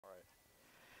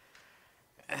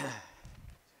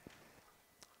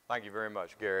Thank you very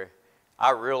much, Gary.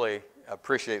 I really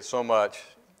appreciate so much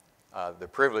the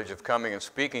privilege of coming and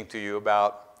speaking to you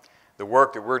about the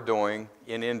work that we're doing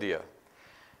in India.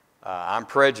 I'm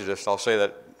prejudiced, I'll say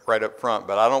that right up front,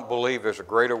 but I don't believe there's a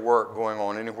greater work going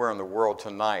on anywhere in the world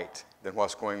tonight than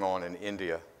what's going on in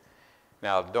India.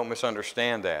 Now, don't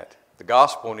misunderstand that. The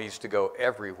gospel needs to go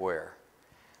everywhere.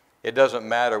 It doesn't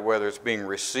matter whether it's being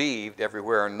received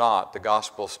everywhere or not, the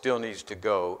gospel still needs to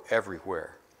go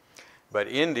everywhere. But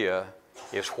India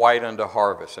is white unto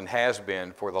harvest and has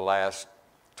been for the last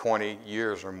 20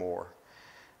 years or more.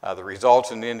 The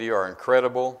results in India are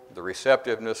incredible. The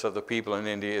receptiveness of the people in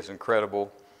India is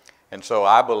incredible. And so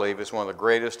I believe it's one of the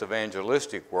greatest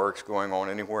evangelistic works going on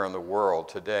anywhere in the world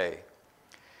today.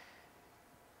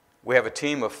 We have a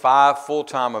team of 5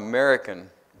 full-time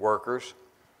American workers,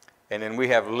 and then we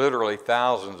have literally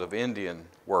thousands of Indian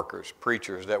workers,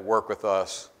 preachers that work with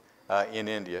us in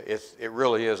India. It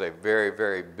really is a very,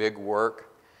 very big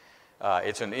work.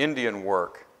 It's an Indian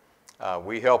work.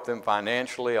 We help them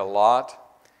financially a lot,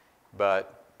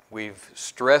 but we've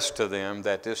stressed to them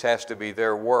that this has to be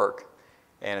their work,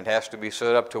 and it has to be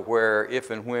set up to where if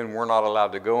and when we're not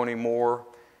allowed to go anymore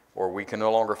or we can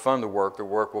no longer fund the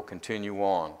work will continue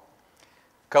on.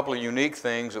 A couple of unique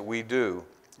things that we do.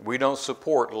 We don't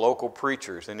support local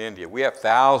preachers in India. We have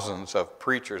thousands of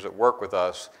preachers that work with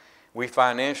us. We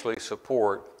financially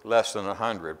support less than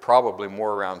 100, probably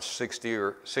more around 60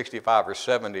 or 65 or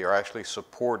 70 are actually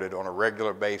supported on a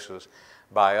regular basis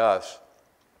by us.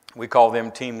 We call them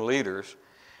team leaders.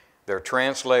 They're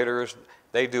translators.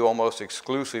 They do almost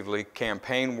exclusively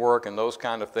campaign work and those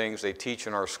kind of things. They teach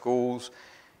in our schools.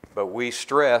 But we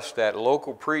stress that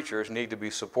local preachers need to be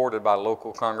supported by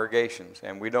local congregations,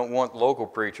 and we don't want local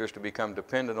preachers to become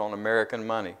dependent on American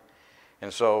money.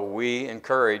 And so we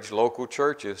encourage local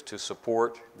churches to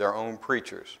support their own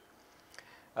preachers.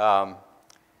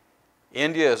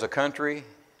 India is a country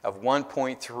of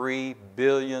 1.3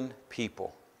 billion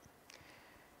people.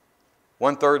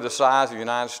 1/3 the size of the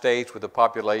United States with a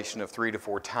population of 3 to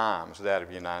 4 times that of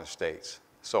the United States.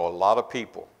 So a lot of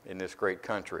people in this great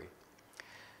country.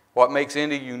 What makes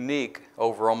India unique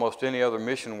over almost any other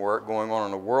mission work going on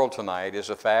in the world tonight is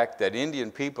the fact that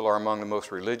Indian people are among the most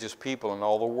religious people in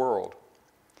all the world.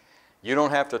 You don't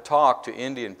have to talk to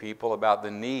Indian people about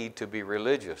the need to be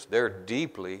religious. They're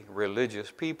deeply religious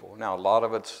people. Now, a lot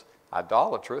of it's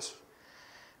idolatrous,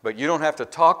 but you don't have to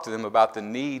talk to them about the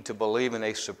need to believe in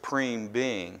a supreme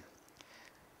being.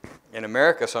 In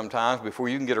America, sometimes, before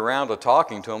you can get around to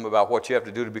talking to them about what you have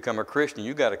to do to become a Christian,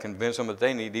 you've got to convince them that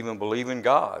they need to even believe in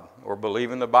God or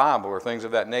believe in the Bible or things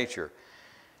of that nature.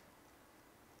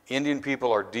 Indian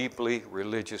people are deeply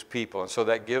religious people, and so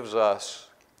that gives us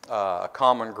a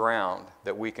common ground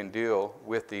that we can deal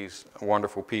with these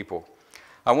wonderful people.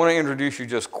 I want to introduce you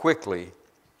just quickly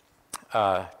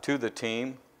to the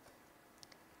team.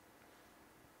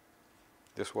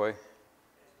 This way.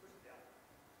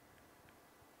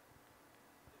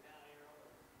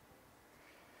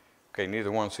 Okay,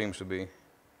 neither one seems to be.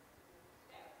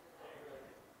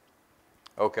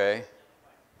 Okay.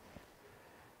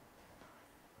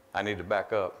 I need to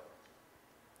back up.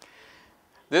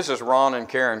 This is Ron and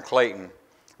Karen Clayton.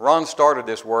 Ron started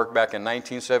this work back in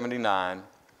 1979,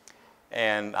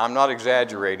 and I'm not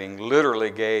exaggerating, literally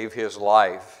gave his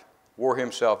life, wore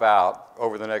himself out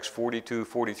over the next 42,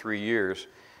 43 years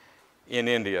in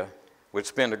India. Would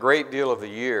spend a great deal of the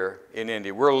year in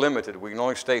India. We're limited. We can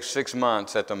only stay 6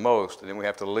 months at the most, and then we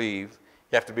have to leave.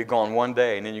 You have to be gone one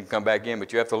day, and then you can come back in,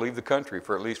 but you have to leave the country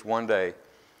for at least one day.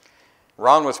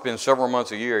 Ron would spend several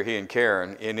months a year, he and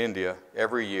Karen, in India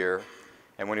every year,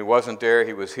 and when he wasn't there,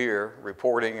 he was here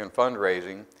reporting and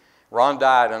fundraising. Ron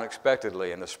died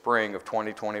unexpectedly in the spring of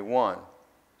 2021,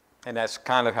 and that's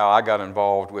kind of how I got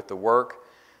involved with the work.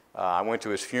 I went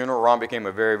to his funeral. Ron became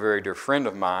a very, very dear friend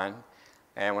of mine.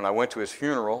 And when I went to his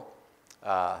funeral,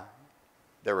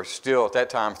 there were still, at that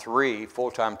time, 3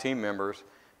 full-time team members.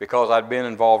 Because I'd been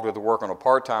involved with the work on a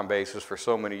part-time basis for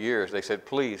so many years, they said,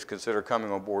 please consider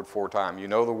coming on board full-time. You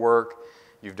know the work.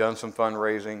 You've done some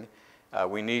fundraising.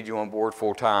 We need you on board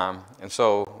full-time. And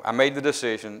so I made the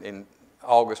decision in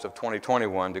August of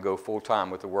 2021 to go full-time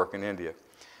with the work in India.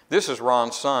 This is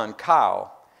Ron's son,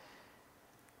 Kyle.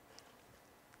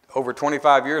 Over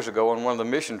 25 years ago, on one of the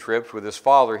mission trips with his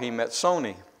father, he met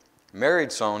Sony, married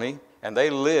Sony, and they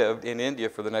lived in India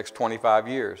for the next 25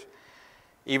 years.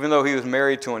 Even though he was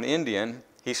married to an Indian,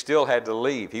 he still had to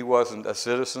leave. He wasn't a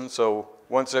citizen, so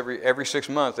once every 6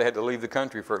 months, they had to leave the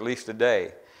country for at least a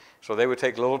day. So they would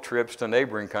take little trips to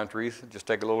neighboring countries, just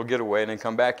take a little getaway and then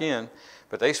come back in.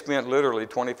 But they spent literally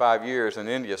 25 years in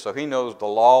India. So he knows the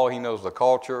law, he knows the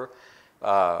culture,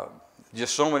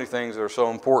 just so many things that are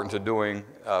so important to doing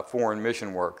foreign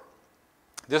mission work.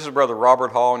 This is Brother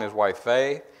Robert Hall and his wife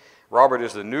Faye. Robert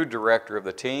is the new director of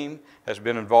the team, has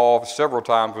been involved several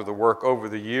times with the work over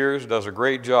the years, does a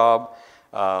great job,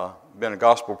 been a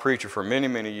gospel preacher for many,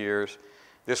 many years.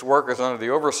 This work is under the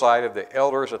oversight of the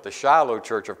elders at the Shiloh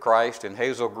Church of Christ in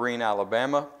Hazel Green,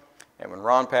 Alabama. And when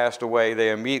Ron passed away, they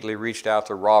immediately reached out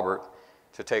to Robert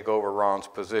to take over Ron's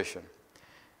position.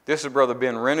 This is Brother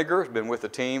Ben Reniger, has been with the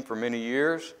team for many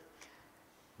years.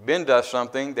 Ben does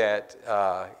something that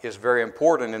is very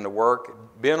important in the work.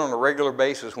 Ben, on a regular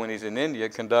basis when he's in India,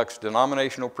 conducts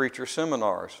denominational preacher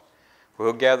seminars.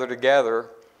 We'll gather together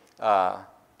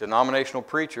denominational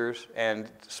preachers and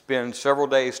spend several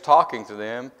days talking to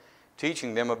them,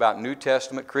 teaching them about New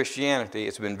Testament Christianity.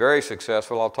 It's been very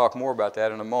successful. I'll talk more about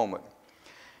that in a moment.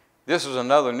 This is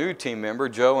another new team member,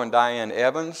 Joe and Diane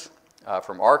Evans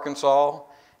from Arkansas.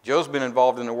 Joe's been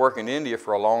involved in the work in India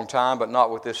for a long time, but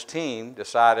not with this team.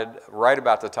 Decided right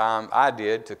about the time I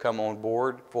did to come on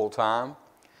board full time.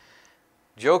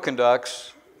 Joe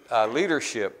conducts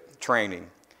leadership training.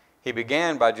 He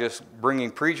began by just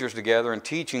bringing preachers together and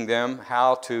teaching them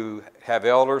how to have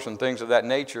elders and things of that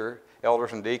nature,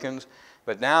 elders and deacons.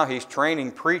 But now he's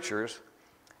training preachers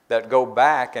that go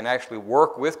back and actually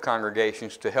work with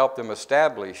congregations to help them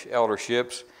establish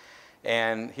elderships.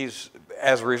 And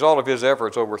as a result of his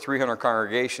efforts, over 300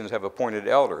 congregations have appointed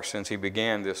elders since he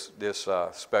began this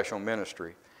special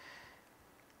ministry.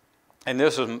 And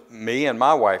this is me and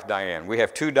my wife, Diane. We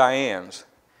have two Dianes.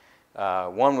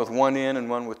 One with one N and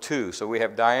one with two. So we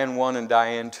have Diane 1 and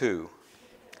Diane 2.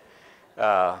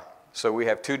 So we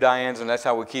have two Dianes, and that's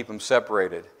how we keep them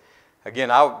separated.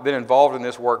 Again, I've been involved in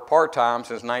this work part-time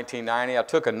since 1990. I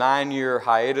took a 9-year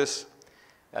hiatus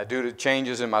due to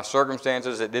changes in my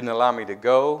circumstances that didn't allow me to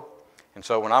go. And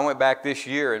so when I went back this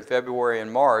year in February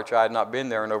and March, I had not been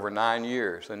there in over 9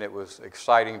 years, and it was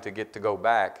exciting to get to go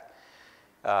back.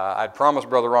 I'd promised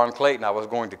Brother Ron Clayton I was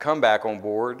going to come back on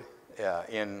board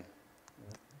in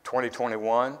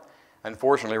 2021.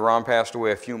 Unfortunately, Ron passed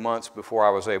away a few months before I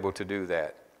was able to do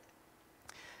that.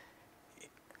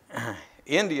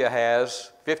 India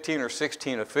has 15 or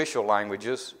 16 official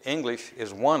languages. English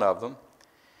is one of them.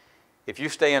 If you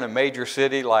stay in a major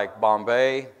city like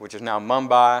Bombay, which is now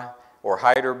Mumbai, or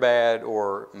Hyderabad,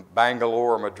 or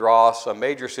Bangalore, or Madras, a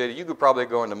major city, you could probably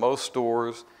go into most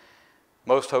stores,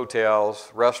 most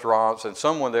hotels, restaurants, and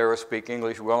someone there will speak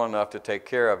English well enough to take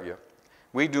care of you.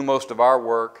 We do most of our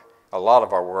work, a lot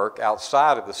of our work,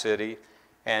 outside of the city,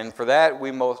 and for that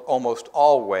we almost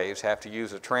always have to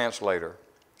use a translator.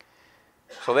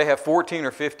 So they have 14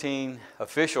 or 15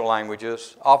 official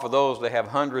languages. Off of those, they have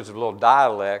hundreds of little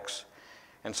dialects.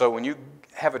 And so when you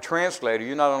have a translator,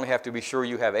 you not only have to be sure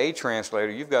you have a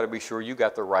translator, you've got to be sure you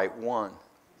got the right one.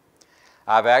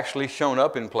 I've actually shown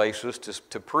up in places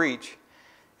to preach,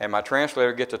 and my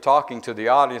translator gets to talking to the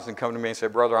audience and come to me and say,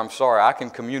 "Brother, I'm sorry, I can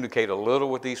communicate a little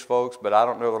with these folks, but I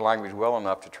don't know the language well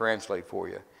enough to translate for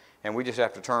you." And we just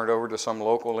have to turn it over to some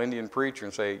local Indian preacher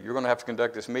and say, "You're going to have to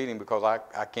conduct this meeting because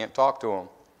I can't talk to them."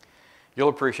 You'll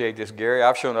appreciate this, Gary.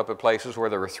 I've shown up at places where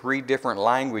there were 3 different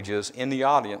languages in the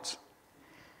audience.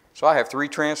 So I have 3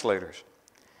 translators.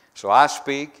 So I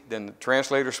speak, then the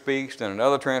translator speaks, then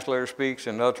another translator speaks,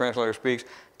 and another translator speaks.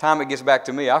 Time it gets back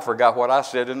to me, I forgot what I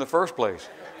said in the first place.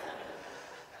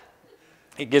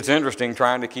 It gets interesting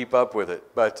trying to keep up with it,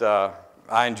 but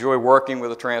I enjoy working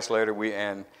with a translator,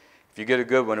 and if you get a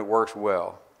good one, it works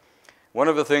well. One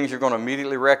of the things you're going to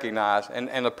immediately recognize,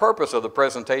 and the purpose of the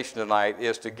presentation tonight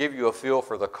is to give you a feel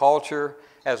for the culture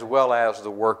as well as the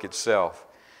work itself.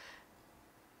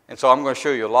 And so I'm going to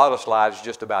show you a lot of slides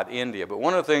just about India, but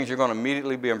one of the things you're going to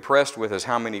immediately be impressed with is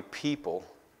how many people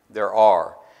there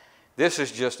are. This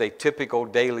is just a typical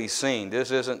daily scene.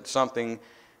 This isn't something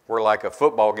where like a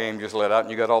football game just let out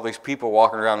and you got all these people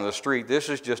walking around in the street. This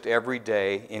is just every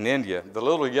day in India. The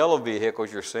little yellow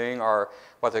vehicles you're seeing are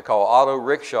what they call auto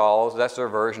rickshaws. That's their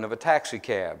version of a taxi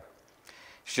cab.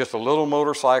 It's just a little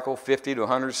motorcycle, 50 to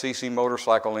 100 cc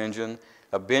motorcycle engine,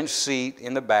 a bench seat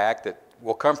in the back that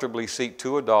will comfortably seat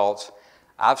 2 adults.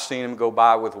 I've seen them go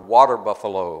by with water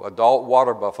buffalo, adult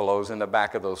water buffaloes in the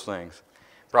back of those things.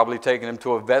 Probably taking them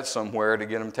to a vet somewhere to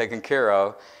get them taken care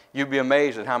of. You'd be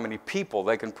amazed at how many people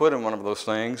they can put in one of those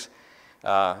things.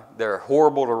 They're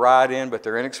horrible to ride in, but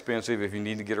they're inexpensive if you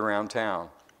need to get around town.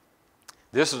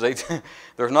 This is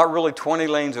there's not really 20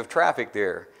 lanes of traffic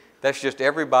there. That's just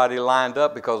everybody lined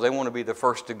up because they want to be the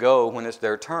first to go when it's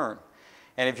their turn.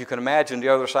 And if you can imagine the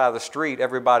other side of the street,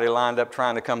 everybody lined up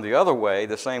trying to come the other way,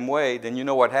 the same way, then you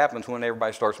know what happens when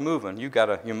everybody starts moving. You've got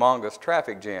a humongous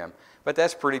traffic jam. But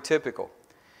that's pretty typical.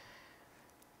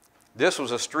 This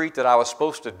was a street that I was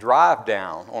supposed to drive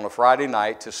down on a Friday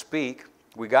night to speak.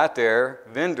 We got there,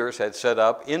 vendors had set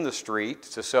up in the street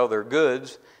to sell their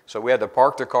goods, so we had to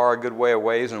park the car a good way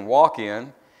away and walk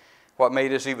in. What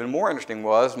made this even more interesting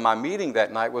was my meeting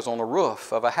that night was on the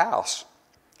roof of a house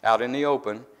out in the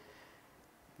open,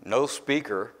 no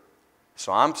speaker.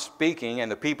 So I'm speaking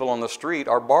and the people on the street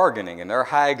are bargaining and they're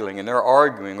haggling and they're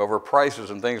arguing over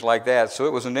prices and things like that. So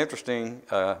it was an interesting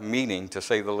meeting, to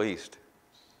say the least.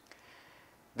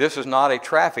 This is not a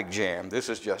traffic jam. This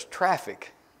is just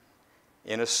traffic.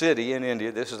 In a city in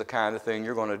India, this is the kind of thing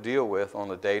you're going to deal with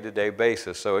on a day-to-day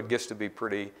basis. So it gets to be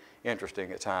pretty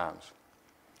interesting at times.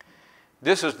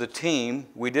 This is the team.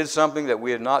 We did something that we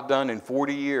had not done in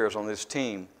 40 years on this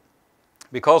team.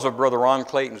 Because of Brother Ron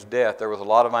Clayton's death, there was a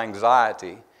lot of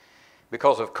anxiety.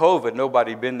 Because of COVID,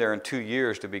 nobody had been there in 2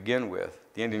 years to begin with.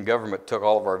 The Indian government took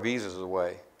all of our visas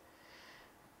away.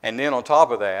 And then on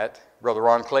top of that, Brother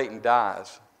Ron Clayton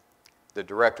dies, the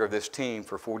director of this team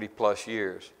for 40-plus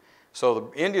years. So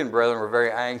the Indian brethren were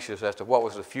very anxious as to what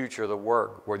was the future of the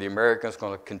work. Were the Americans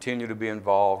going to continue to be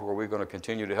involved? Were we going to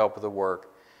continue to help with the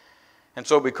work? And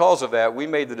so because of that, we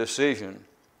made the decision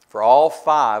for all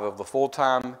 5 of the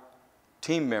full-time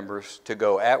team members to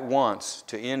go at once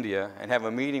to India and have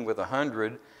a meeting with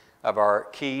 100 of our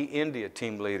key India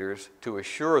team leaders to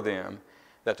assure them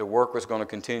that the work was going to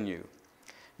continue.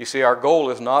 You see, our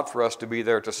goal is not for us to be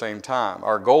there at the same time.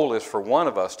 Our goal is for one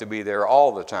of us to be there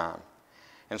all the time.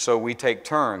 And so we take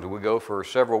turns. We go for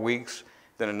several weeks,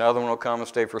 then another one will come and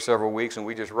stay for several weeks, and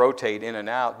we just rotate in and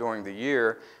out during the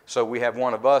year, so we have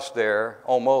one of us there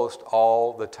almost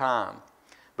all the time.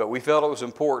 But we felt it was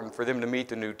important for them to meet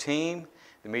the new team,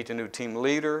 to meet the new team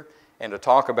leader, and to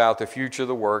talk about the future of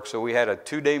the work. So we had a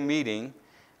 2-day meeting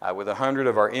with 100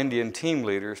 of our Indian team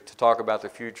leaders to talk about the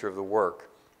future of the work.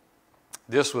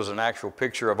 This was an actual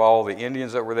picture of all the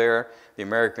Indians that were there, the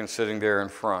Americans sitting there in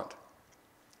front.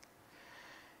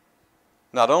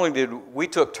 Not only did we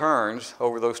took turns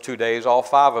over those 2 days, all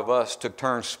 5 of us took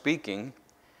turns speaking,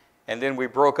 and then we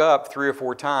broke up 3 or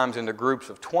 4 times into groups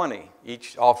of 20.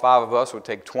 All 5 of us would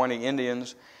take 20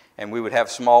 Indians, and we would have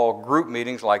small group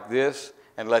meetings like this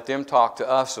and let them talk to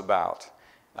us about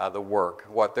the work,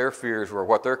 what their fears were,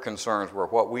 what their concerns were,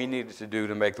 what we needed to do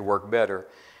to make the work better.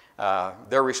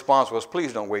 Their response was,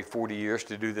 please don't wait 40 years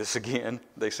to do this again.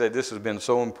 They said this has been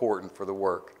so important for the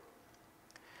work.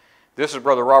 This is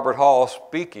Brother Robert Hall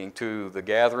speaking to the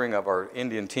gathering of our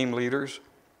Indian team leaders.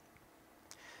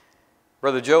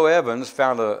 Brother Joe Evans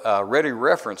found a ready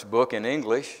reference book in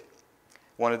English,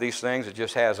 one of these things that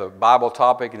just has a Bible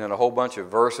topic and then a whole bunch of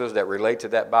verses that relate to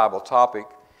that Bible topic.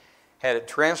 Had it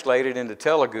translated into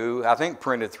Telugu, I think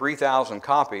printed 3,000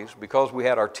 copies. Because we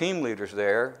had our team leaders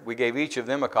there, we gave each of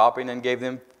them a copy and then gave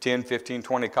them 10, 15,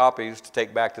 20 copies to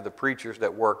take back to the preachers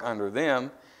that work under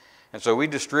them. And so we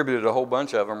distributed a whole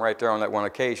bunch of them right there on that one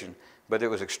occasion. But it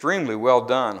was extremely well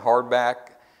done,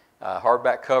 hardback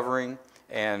covering,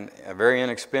 and very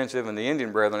inexpensive. And the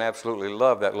Indian brethren absolutely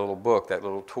loved that little book, that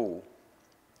little tool.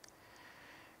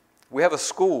 We have a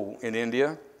school in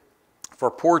India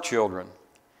for poor children.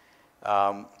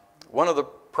 One of the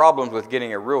problems with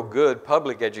getting a real good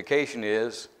public education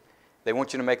is they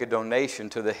want you to make a donation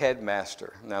to the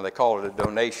headmaster. Now they call it a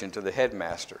donation to the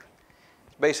headmaster.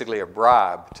 Basically a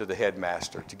bribe to the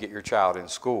headmaster to get your child in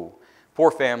school.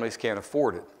 Poor families can't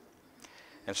afford it.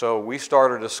 And so we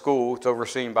started a school. It's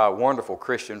overseen by a wonderful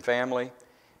Christian family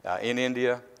in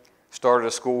India. Started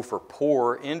a school for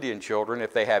poor Indian children.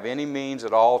 If they have any means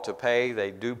at all to pay,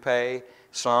 they do pay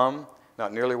some,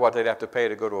 not nearly what they'd have to pay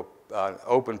to go to an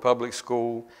open public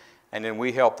school. And then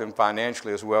we help them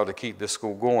financially as well to keep this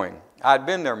school going. I'd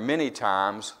been there many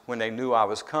times when they knew I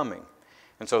was coming.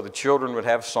 And so the children would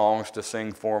have songs to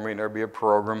sing for me, and there'd be a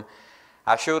program.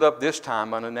 I showed up this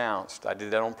time unannounced. I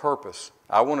did that on purpose.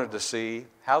 I wanted to see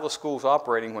how the school's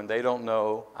operating when they don't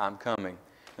know I'm coming.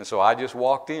 And so I just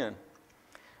walked in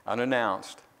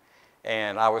unannounced,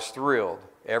 and I was thrilled.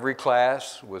 Every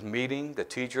class was meeting. The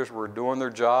teachers were doing their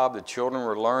job. The children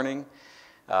were learning.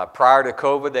 Prior to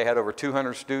COVID, they had over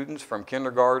 200 students from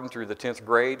kindergarten through the 10th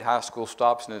grade. High school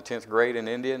stops in the 10th grade in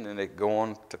India, and then they go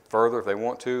on to further if they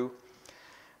want to.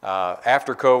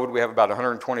 After COVID, we have about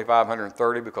 125,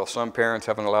 130 because some parents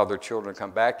haven't allowed their children to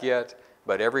come back yet.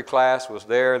 But every class was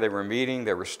there. They were meeting.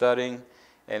 They were studying.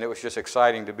 And it was just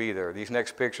exciting to be there. These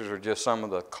next pictures are just some of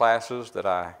the classes that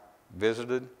I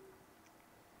visited.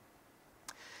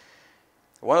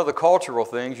 One of the cultural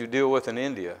things you deal with in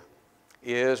India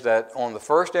is that on the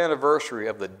first anniversary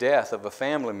of the death of a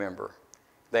family member,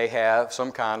 they have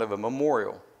some kind of a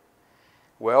memorial.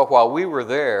 Well, while we were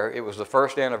there, it was the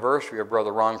first anniversary of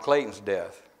Brother Ron Clayton's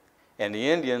death. And the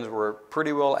Indians were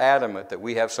pretty well adamant that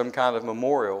we have some kind of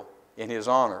memorial in his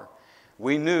honor.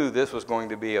 We knew this was going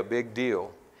to be a big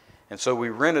deal. And so we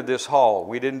rented this hall.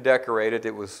 We didn't decorate it.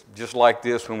 It was just like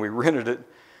this when we rented it.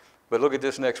 But look at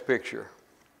this next picture.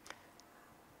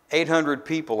 800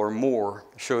 people or more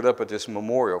showed up at this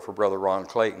memorial for Brother Ron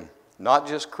Clayton. Not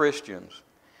just Christians.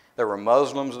 There were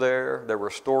Muslims there. There were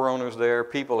store owners there.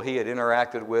 People he had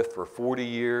interacted with for 40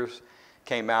 years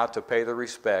came out to pay their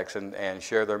respects and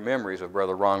share their memories of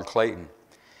Brother Ron Clayton.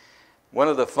 One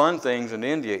of the fun things in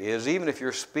India is even if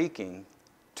you're speaking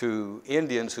to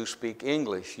Indians who speak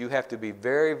English, you have to be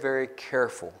very, very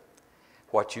careful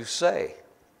what you say.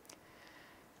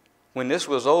 When this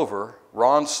was over,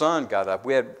 Ron's son got up.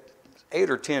 We had 8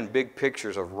 or 10 big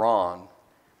pictures of Ron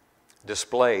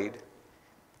displayed.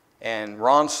 And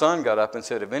Ron's son got up and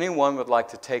said, if anyone would like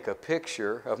to take a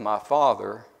picture of my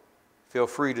father, feel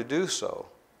free to do so.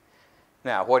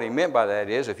 Now, what he meant by that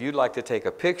is, if you'd like to take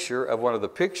a picture of one of the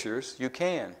pictures, you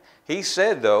can. He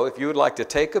said, though, if you would like to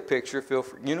take a picture, feel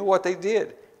free. You know what they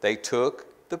did? They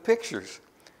took the pictures.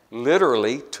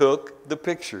 Literally took the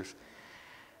pictures.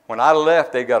 When I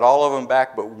left, they got all of them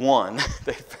back but one.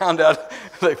 They found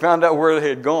out where they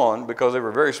had gone because they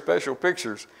were very special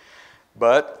pictures.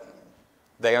 But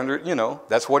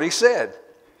that's what he said.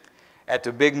 At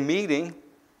the big meeting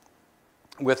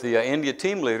with the India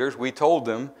team leaders, we told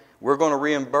them, we're going to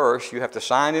reimburse. You have to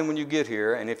sign in when you get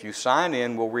here, and if you sign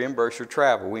in, we'll reimburse your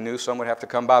travel. We knew some would have to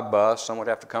come by bus, some would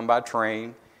have to come by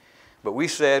train. But we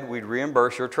said we'd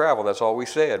reimburse your travel. That's all we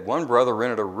said. One brother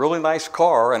rented a really nice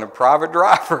car and a private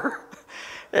driver,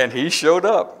 and he showed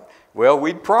up. Well,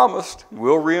 we'd promised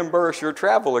we'll reimburse your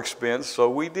travel expense,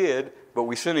 so we did. But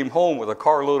we sent him home with a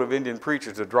carload of Indian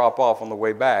preachers to drop off on the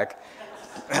way back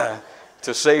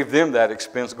to save them that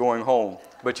expense going home.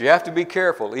 But you have to be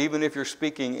careful. Even if you're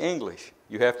speaking English,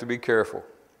 you have to be careful.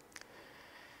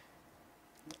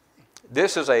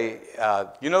 This is the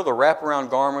wraparound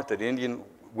garment that Indian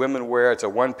women wear. It's a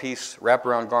one-piece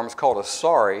wraparound garment. It's called a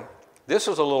sari. This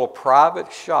is a little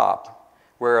private shop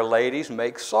where ladies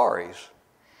make saris.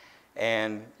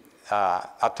 And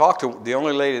I talked to the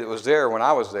only lady that was there when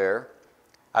I was there.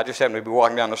 I just happened to be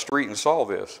walking down the street and saw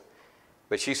this.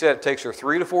 But she said it takes her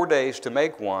 3 to 4 days to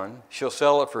make one. She'll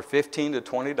sell it for $15 to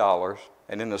 $20.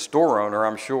 And then the store owner,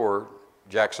 I'm sure,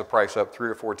 jacks the price up 3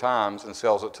 or 4 times and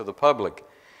sells it to the public.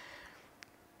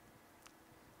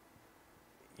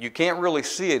 You can't really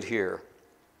see it here,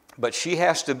 but she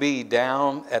has to be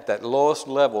down at that lowest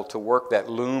level to work that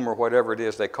loom or whatever it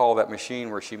is they call that machine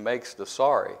where she makes the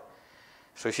sari.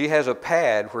 So she has a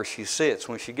pad where she sits.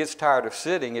 When she gets tired of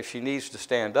sitting, if she needs to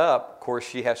stand up, of course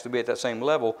she has to be at that same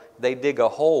level, they dig a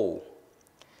hole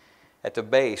at the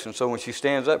base. And so when she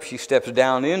stands up, she steps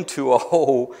down into a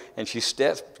hole and she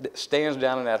stands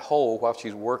down in that hole while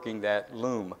she's working that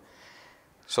loom.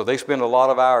 So they spend a lot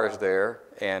of hours there,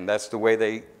 and that's the way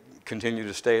they continue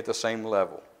to stay at the same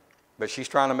level. But she's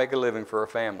trying to make a living for her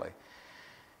family.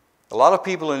 A lot of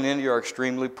people in India are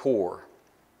extremely poor.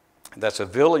 That's a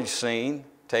village scene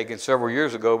taken several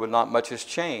years ago, but not much has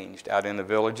changed out in the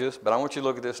villages. But I want you to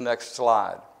look at this next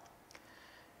slide.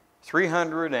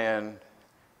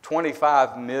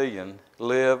 325 million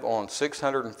live on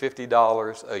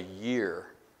 $650 a year.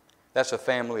 That's a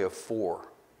family of 4.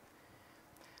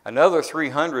 Another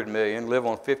 300 million live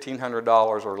on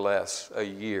 $1,500 or less a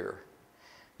year.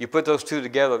 You put those two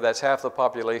together, that's half the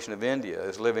population of India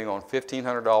is living on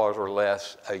 $1,500 or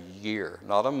less a year.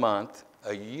 Not a month,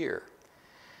 a year.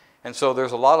 And so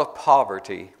there's a lot of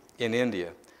poverty in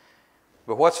India.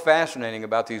 But what's fascinating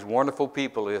about these wonderful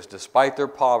people is, despite their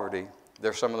poverty,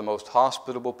 they're some of the most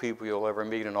hospitable people you'll ever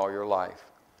meet in all your life.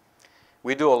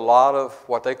 We do a lot of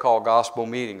what they call gospel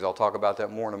meetings. I'll talk about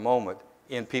that more in a moment,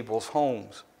 in people's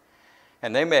homes.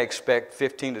 And they may expect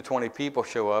 15 to 20 people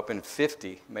show up, and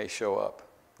 50 may show up.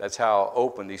 That's how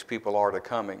open these people are to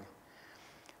coming.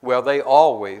 Well, they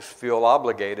always feel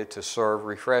obligated to serve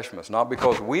refreshments, not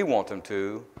because we want them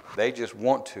to, they just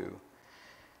want to.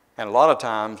 And a lot of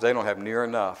times they don't have near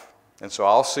enough. And so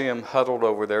I'll see them huddled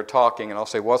over there talking, and I'll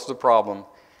say, what's the problem?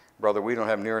 Brother, we don't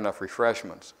have near enough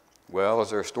refreshments. Well,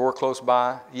 is there a store close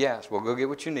by? Yes. Well, go get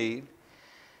what you need.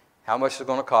 How much is it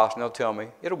going to cost? And they'll tell me,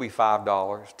 it'll be $5,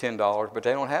 $10, but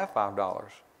they don't have $5.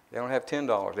 They don't have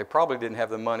 $10. They probably didn't have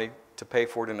the money to pay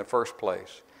for it in the first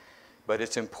place. But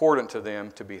it's important to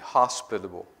them to be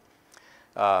hospitable.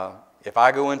 If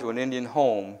I go into an Indian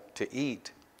home to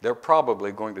eat, they're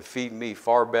probably going to feed me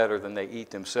far better than they eat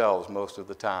themselves most of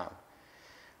the time.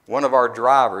 One of our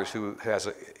drivers who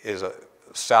is a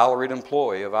salaried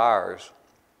employee of ours,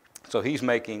 so he's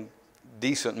making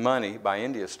decent money by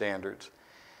India standards.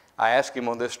 I asked him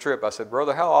on this trip, I said,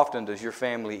 brother, how often does your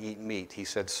family eat meat? He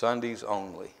said, Sundays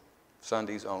only.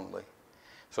 Sundays only.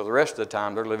 So the rest of the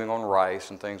time, they're living on rice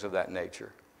and things of that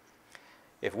nature.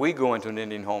 If we go into an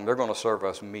Indian home, they're going to serve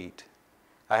us meat.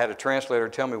 I had a translator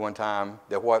tell me one time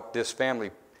that what this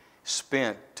family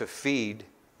spent to feed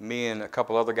me and a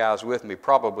couple other guys with me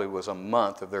probably was a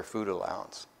month of their food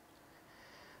allowance.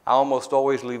 I almost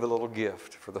always leave a little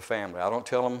gift for the family. I don't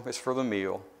tell them it's for the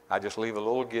meal. I just leave a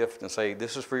little gift and say,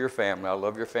 this is for your family. I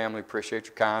love your family, appreciate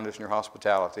your kindness and your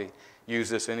hospitality. Use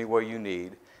this any way you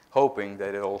need, hoping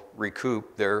that it'll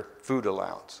recoup their food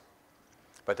allowance.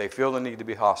 But they feel the need to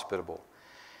be hospitable.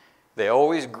 They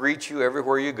always greet you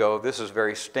everywhere you go. This is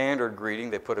very standard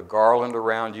greeting. They put a garland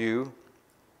around you.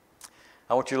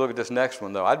 I want you to look at this next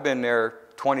one, though. I'd been there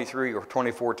 23 or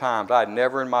 24 times. I'd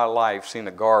never in my life seen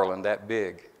a garland that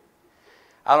big.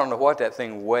 I don't know what that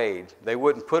thing weighed. They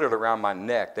wouldn't put it around my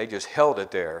neck. They just held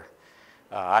it there.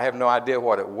 I have no idea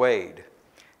what it weighed.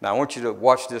 Now, I want you to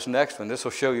watch this next one. This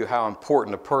will show you how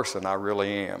important a person I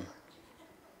really am.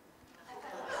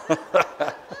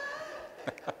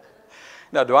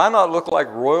 Now, do I not look like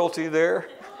royalty there?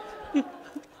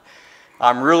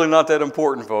 I'm really not that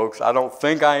important, folks. I don't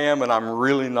think I am, and I'm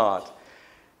really not.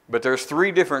 But there's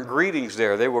 3 different greetings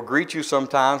there. They will greet you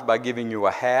sometimes by giving you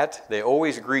a hat. They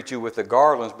always greet you with the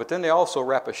garlands, but then they also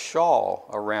wrap a shawl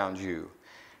around you.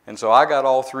 And so I got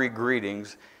all 3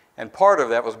 greetings, and part of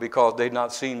that was because they'd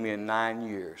not seen me in 9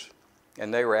 years.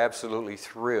 And they were absolutely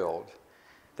thrilled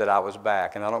that I was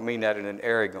back. And I don't mean that in an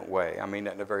arrogant way. I mean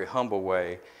that in a very humble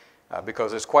way,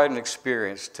 because it's quite an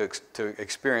experience to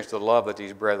experience the love that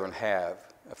these brethren have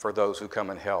for those who come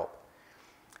and help.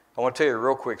 I want to tell you a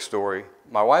real quick story.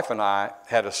 My wife and I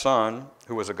had a son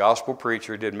who was a gospel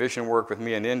preacher, did mission work with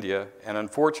me in India, and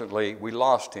unfortunately we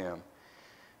lost him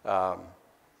 9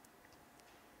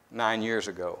 years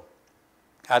ago.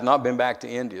 I'd not been back to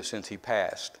India since he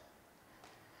passed.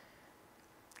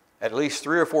 At least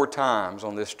 3 or 4 times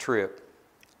on this trip,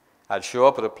 I'd show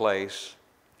up at a place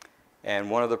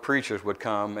and one of the preachers would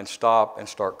come and stop and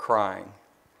start crying.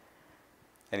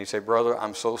 And he'd say, brother,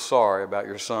 I'm so sorry about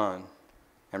your son.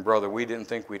 And brother, we didn't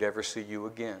think we'd ever see you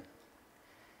again.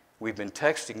 We've been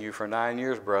texting you for 9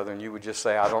 years, brother, and you would just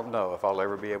say, I don't know if I'll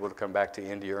ever be able to come back to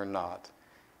India or not.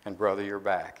 And brother, you're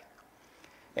back.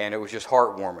 And it was just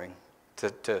heartwarming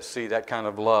to see that kind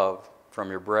of love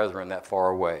from your brethren that far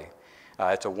away.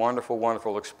 It's a wonderful,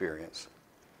 wonderful experience.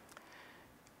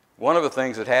 One of the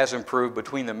things that has improved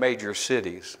between the major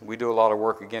cities, we do a lot of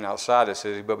work again outside the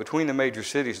city, but between the major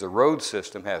cities, the road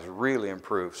system has really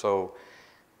improved. So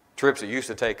trips that used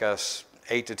to take us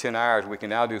 8 to 10 hours, we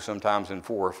can now do sometimes in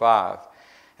 4 or 5.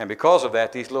 And because of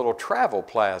that, these little travel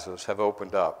plazas have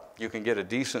opened up. You can get a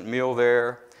decent meal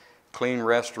there, clean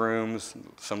restrooms,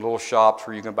 some little shops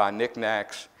where you can buy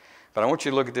knickknacks. But I want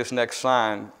you to look at this next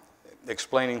sign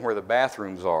explaining where the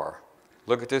bathrooms are.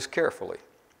 Look at this carefully.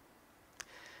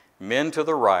 Men to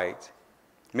the right,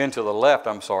 men to the left,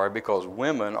 I'm sorry, because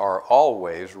women are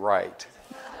always right.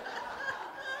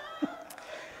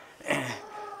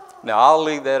 Now, I'll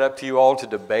leave that up to you all to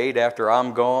debate after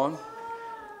I'm gone,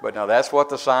 but now that's what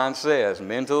the sign says,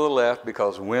 men to the left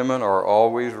because women are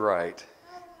always right.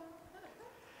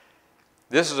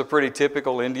 This is a pretty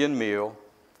typical Indian meal,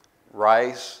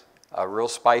 rice, a real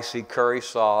spicy curry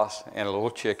sauce, and a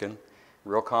little chicken,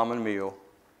 real common meal.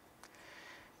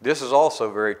 This is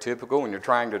also very typical when you're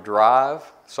trying to drive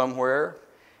somewhere.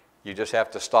 You just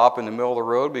have to stop in the middle of the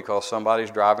road because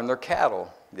somebody's driving their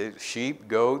cattle, sheep,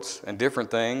 goats, and different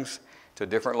things to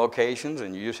different locations,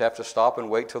 and you just have to stop and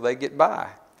wait till they get by.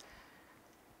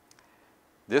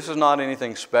 This is not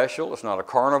anything special. It's not a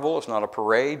carnival. It's not a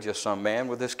parade. Just some man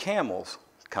with his camels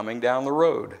coming down the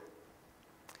road.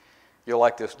 You'll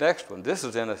like this next one. This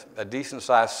is in a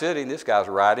decent-sized city, and this guy's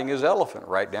riding his elephant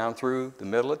right down through the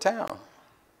middle of town.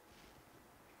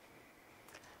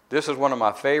 This is one of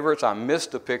my favorites. I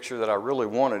missed the picture that I really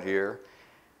wanted here.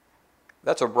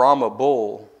 That's a Brahma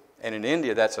bull, and in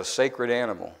India, that's a sacred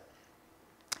animal.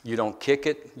 You don't kick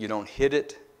it. You don't hit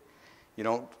it. You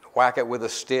don't whack it with a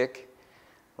stick.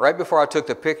 Right before I took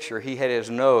the picture, he had his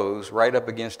nose right up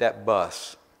against that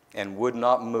bus and would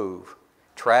not move.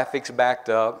 Traffic's backed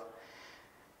up.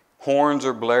 Horns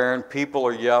are blaring. People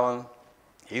are yelling.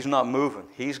 He's not moving.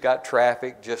 He's got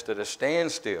traffic just at a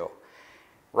standstill.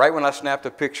 Right when I snapped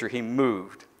a picture, he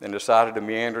moved and decided to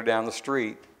meander down the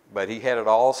street, but he had it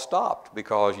all stopped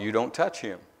because you don't touch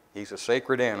him. He's a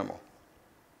sacred animal.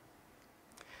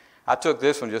 I took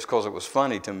this one just because it was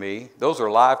funny to me. Those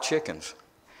are live chickens.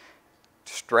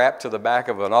 strapped to the back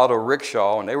of an auto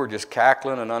rickshaw, and they were just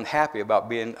cackling and unhappy about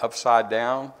being upside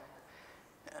down.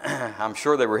 I'm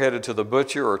sure they were headed to the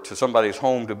butcher or to somebody's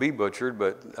home to be butchered,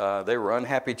 but they were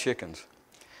unhappy chickens.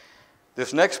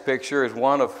 This next picture is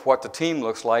one of what the team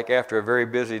looks like after a very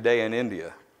busy day in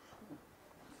India.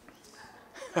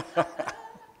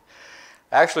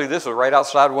 Actually, this was right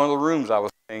outside one of the rooms I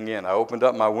was staying in. I opened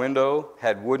up my window,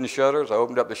 had wooden shutters. I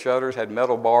opened up the shutters, had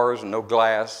metal bars and no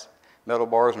glass. Metal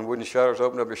bars and wooden shutters,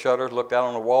 opened up the shutters, looked out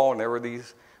on the wall, and there were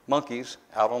these monkeys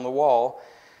out on the wall.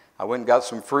 I went and got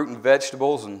some fruit and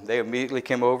vegetables, and they immediately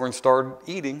came over and started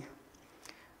eating.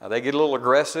 They get a little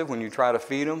aggressive when you try to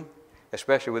feed them,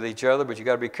 especially with each other, but you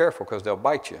got to be careful because they'll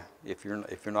bite you if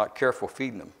you're not careful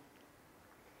feeding them.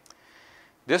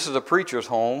 This is a preacher's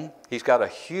home. He's got a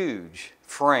huge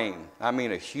frame, I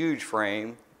mean a huge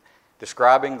frame,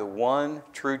 describing the one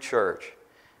true church.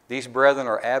 These brethren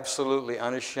are absolutely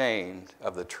unashamed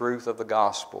of the truth of the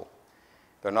gospel.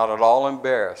 They're not at all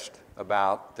embarrassed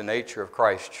about the nature of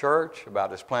Christ's church,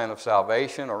 about his plan of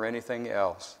salvation, or anything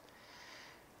else.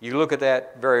 You look at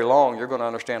that very long, you're going to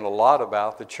understand a lot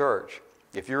about the church.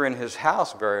 If you're in his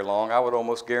house very long, I would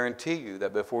almost guarantee you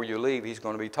that before you leave, he's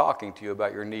going to be talking to you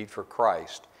about your need for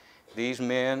Christ. These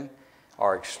men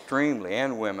are extremely,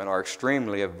 and women are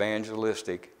extremely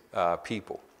evangelistic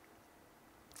people.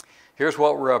 Here's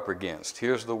what we're up against.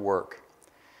 Here's the work.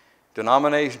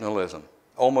 Denominationalism.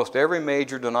 Almost every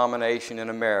major denomination in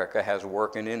America has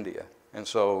work in India. And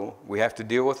so we have to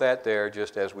deal with that there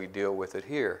just as we deal with it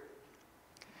here.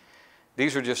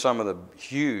 These are just some of the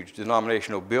huge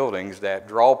denominational buildings that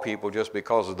draw people just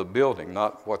because of the building,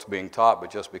 not what's being taught, but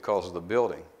just because of the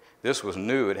building. This was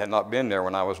new. It had not been there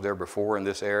when I was there before in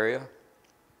this area.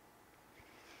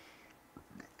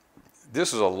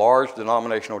 This is a large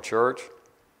denominational church.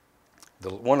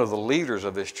 One of the leaders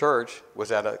of this church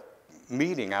was at a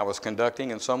meeting I was conducting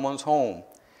in someone's home.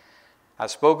 I'd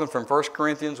spoken from 1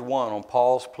 Corinthians 1 on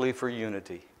Paul's plea for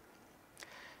unity.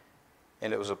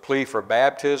 And it was a plea for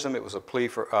baptism. It was a plea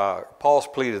for, Paul's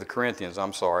plea to the Corinthians,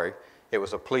 I'm sorry. It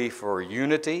was a plea for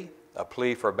unity, a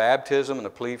plea for baptism, and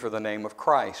a plea for the name of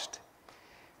Christ.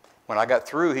 When I got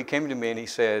through, he came to me and he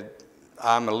said,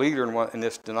 I'm a leader in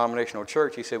this denominational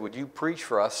church. He said, would you preach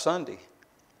for us Sunday?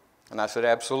 And I said,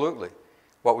 absolutely.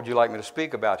 What would you like me to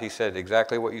speak about? He said,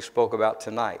 exactly what you spoke about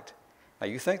tonight. Now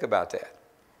you think about that.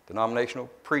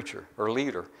 Denominational preacher or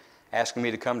leader asking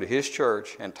me to come to his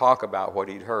church and talk about what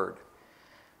he'd heard.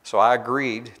 So I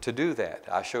agreed to do that.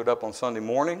 I showed up on Sunday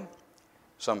morning,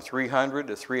 some 300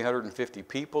 to 350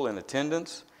 people in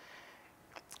attendance.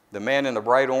 The man in the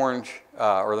bright orange,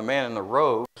 or the man in the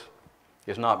rose,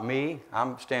 is not me.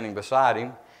 I'm standing beside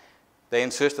him. They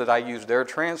insisted I use their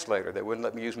translator. They wouldn't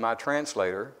let me use my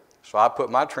translator. So I put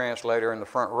my translator in the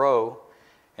front row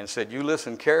and said, you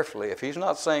listen carefully. If he's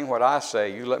not saying what I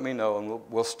say, you let me know and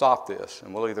we'll stop this.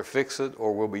 And we'll either fix it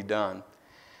or we'll be done.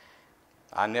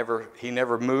 He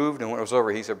never moved, and when it was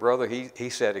over, he said, brother, he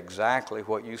said exactly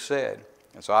what you said.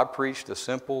 And so I preached a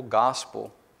simple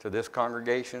gospel to this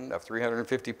congregation of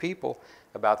 350 people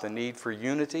about the need for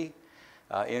unity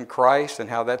in Christ and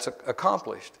how that's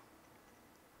accomplished.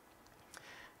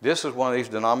 This is one of these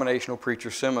denominational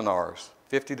preacher seminars,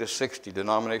 50 to 60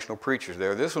 denominational preachers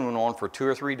there. This one went on for 2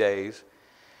 or 3 days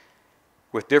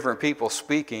with different people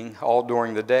speaking all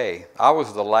during the day. I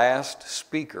was the last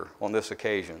speaker on this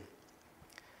occasion.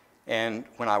 And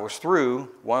when I was through,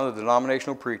 one of the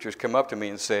denominational preachers came up to me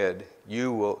and said,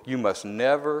 you must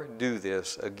never do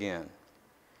this again.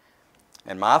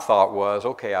 And my thought was,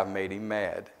 okay, I've made him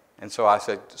mad. And so I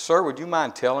said, sir, would you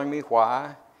mind telling me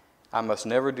why I must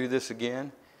never do this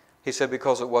again? He said,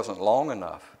 because it wasn't long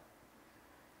enough.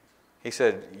 He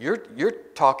said, you're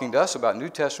talking to us about New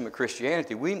Testament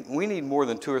Christianity. We need more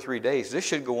than 2 or 3 days. This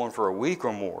should go on for a week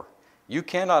or more. You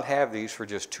cannot have these for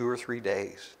just 2 or 3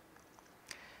 days.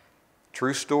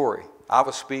 True story. I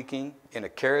was speaking in a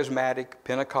charismatic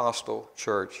Pentecostal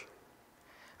church.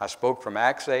 I spoke from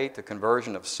Acts 8, the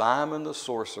conversion of Simon the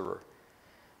sorcerer.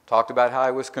 Talked about how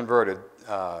he was converted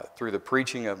through the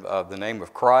preaching of the name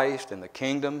of Christ and the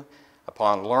kingdom.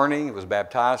 Upon learning, he was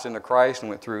baptized into Christ and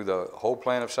went through the whole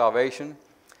plan of salvation.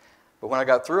 But when I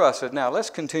got through, I said, now let's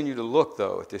continue to look,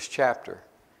 though, at this chapter.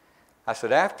 I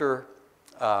said, after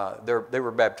they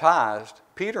were baptized,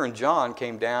 Peter and John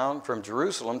came down from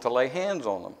Jerusalem to lay hands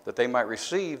on them, that they might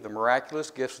receive the miraculous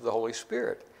gifts of the Holy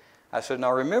Spirit. I said,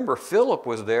 now remember, Philip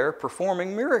was there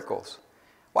performing miracles.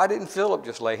 Why didn't Philip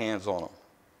just lay hands on them?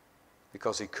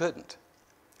 Because he couldn't.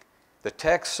 The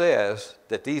text says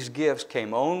that these gifts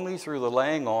came only through the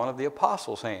laying on of the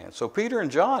apostles' hands. So Peter and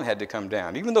John had to come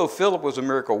down. Even though Philip was a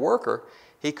miracle worker,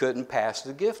 he couldn't pass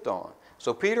the gift on.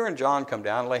 So Peter and John come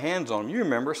down and lay hands on them. You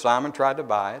remember, Simon tried to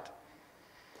buy it.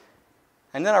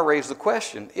 And then I raised the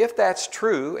question, if that's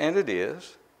true, and it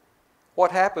is,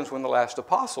 what happens when the last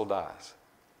apostle dies?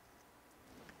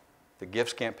 The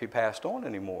gifts can't be passed on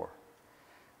anymore.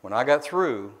 When I got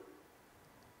through,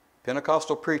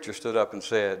 Pentecostal preacher stood up and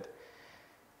said,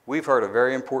 we've heard a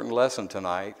very important lesson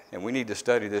tonight, and we need to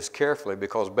study this carefully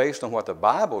because based on what the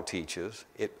Bible teaches,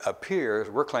 it appears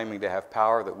we're claiming to have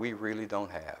power that we really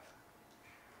don't have.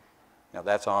 Now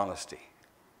that's honesty.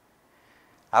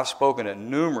 I've spoken at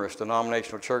numerous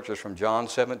denominational churches from John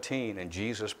 17 and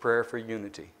Jesus' prayer for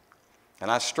unity. And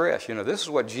I stress, this is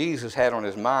what Jesus had on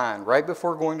his mind right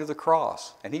before going to the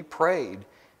cross. And he prayed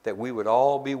that we would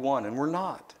all be one, and we're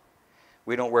not.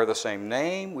 We don't wear the same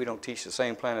name. We don't teach the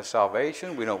same plan of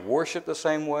salvation. We don't worship the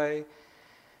same way.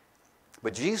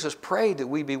 But Jesus prayed that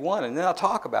we be one. And then I'll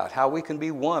talk about how we can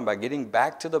be one by getting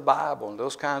back to the Bible and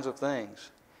those kinds of things.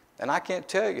 And I can't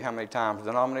tell you how many times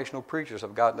denominational preachers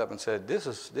have gotten up and said, this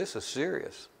is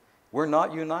serious. We're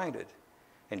not united.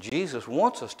 And Jesus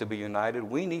wants us to be united.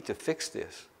 We need to fix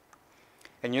this.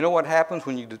 And you know what happens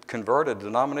when you convert a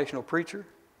denominational preacher?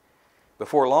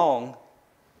 Before long,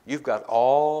 you've got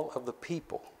all of the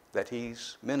people that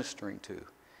he's ministering to.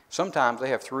 Sometimes they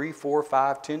have 3, 4,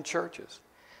 5, 10 churches.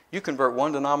 You convert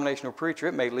one denominational preacher,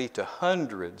 it may lead to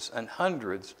hundreds and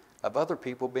hundreds of other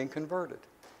people being converted.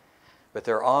 But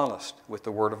they're honest with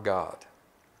the Word of God.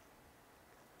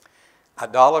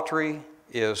 Idolatry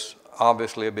is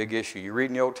obviously a big issue. You read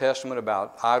in the Old Testament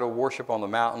about idol worship on the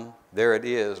mountain. There it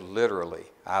is, literally,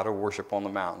 idol worship on the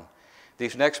mountain.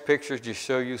 These next pictures just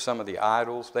show you some of the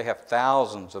idols. They have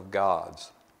thousands of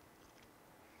gods.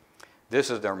 This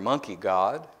is their monkey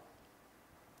god.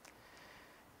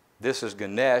 This is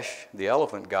Ganesh, the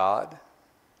elephant god.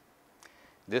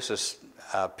 This is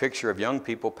a picture of young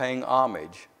people paying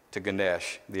homage to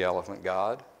Ganesh, the elephant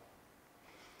god.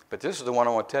 But this is the one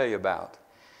I want to tell you about.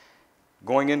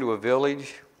 Going into a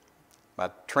village, my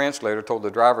translator told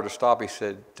the driver to stop. He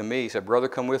said to me, he said, brother,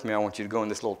 come with me. I want you to go in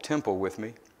this little temple with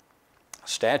me. A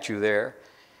statue there.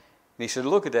 And he said,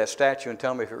 look at that statue and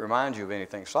tell me if it reminds you of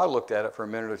anything. So I looked at it for a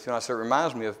minute or two and I said, it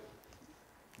reminds me of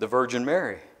the Virgin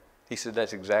Mary. He said,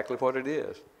 that's exactly what it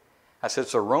is. I said,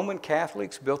 so Roman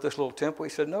Catholics built this little temple? He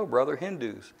said, no, brother,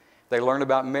 Hindus. They learned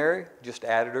about Mary, just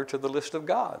added her to the list of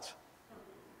gods.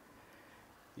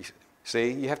 You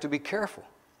see, you have to be careful.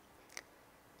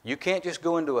 You can't just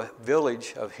go into a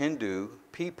village of Hindu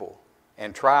people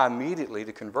and try immediately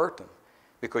to convert them.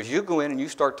 Because you go in and you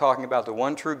start talking about the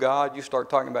one true God, you start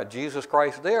talking about Jesus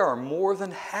Christ, they are more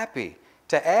than happy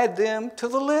to add them to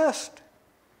the list.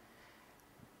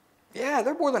 Yeah,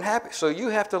 they're more than happy. So you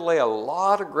have to lay a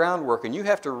lot of groundwork and you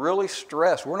have to really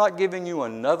stress, we're not giving you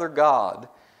another God.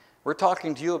 We're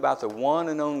talking to you about the one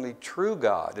and only true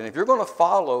God. And if you're going to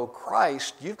follow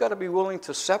Christ, you've got to be willing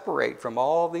to separate from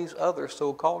all these other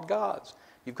so-called gods.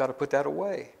 You've got to put that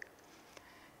away.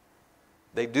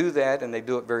 They do that and they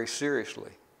do it very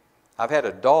seriously. I've had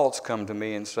adults come to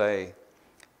me and say,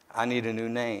 I need a new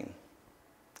name.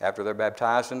 After they're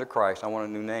baptized into Christ, I want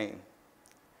a new name.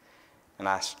 And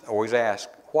I always ask,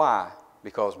 why?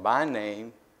 Because my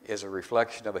name is a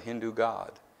reflection of a Hindu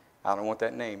god. I don't want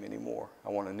that name anymore. I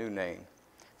want a new name.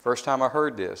 First time I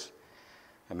heard this,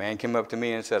 a man came up to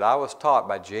me and said, I was taught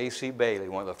by J.C. Bailey,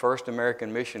 one of the first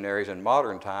American missionaries in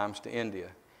modern times to India.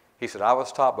 He said, I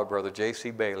was taught by Brother J.C.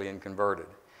 Bailey and converted.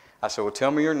 I said, well, tell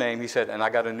me your name. He said, and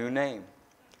I got a new name.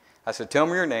 I said, tell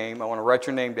me your name. I want to write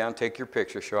your name down, take your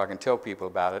picture so I can tell people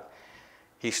about it.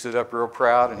 He stood up real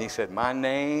proud and he said, my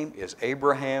name is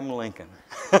Abraham Lincoln.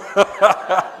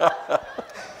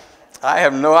 I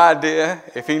have no idea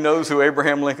if he knows who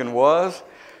Abraham Lincoln was.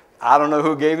 I don't know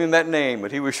who gave him that name,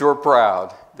 but he was sure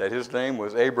proud that his name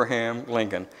was Abraham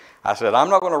Lincoln. I said, I'm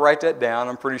not going to write that down.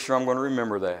 I'm pretty sure I'm going to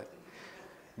remember that.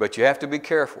 But you have to be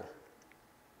careful.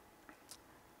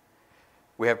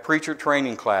 We have preacher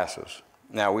training classes.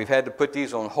 Now, we've had to put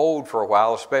these on hold for a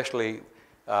while, especially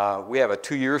we have a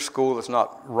 2-year school that's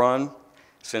not run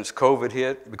since COVID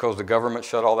hit because the government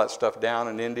shut all that stuff down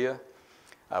in India.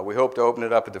 We hope to open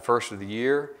it up at the first of the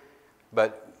year,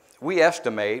 but we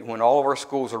estimate when all of our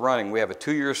schools are running, we have a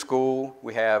 2-year school,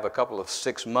 we have a couple of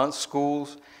 6-month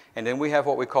schools, and then we have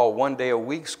what we call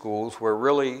 1-day-a-week schools where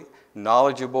really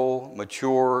knowledgeable,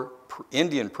 mature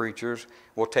Indian preachers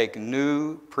will take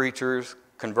new preachers,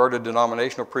 converted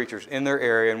denominational preachers in their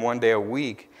area, and 1 day a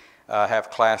week have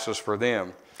classes for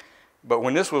them. But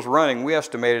when this was running, we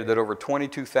estimated that over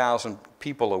 22,000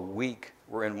 people a week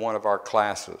were in one of our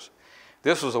classes.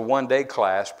 This was a one-day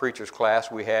class, preacher's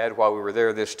class we had while we were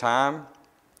there this time.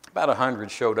 About 100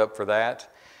 showed up for that.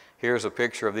 Here's a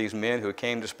picture of these men who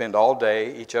came to spend all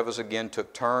day. Each of us, again,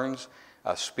 took turns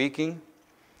speaking.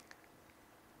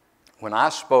 When I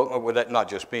spoke, well, not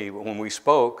just me, but when we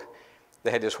spoke, they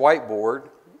had this whiteboard,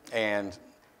 and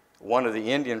one of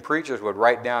the Indian preachers would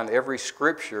write down every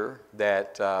scripture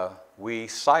that we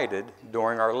cited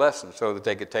during our lesson so that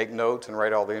they could take notes and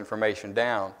write all the information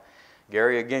down.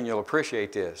 Gary, again, you'll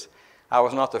appreciate this. I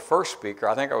was not the first speaker.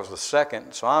 I think I was the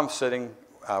second. So I'm sitting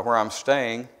where I'm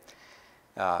staying,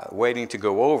 waiting to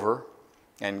go over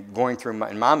and going through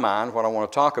in my mind what I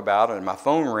want to talk about, and my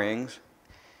phone rings.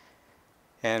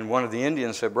 And one of the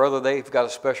Indians said, "Brother, they've got a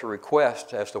special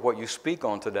request as to what you speak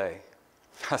on today."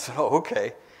 I said, "Oh,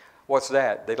 okay. What's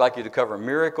that?" "They'd like you to cover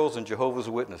miracles and Jehovah's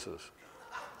Witnesses."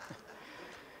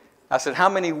 I said, "How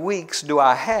many weeks do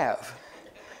I have?"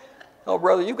 "Oh,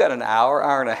 brother, you've got an hour,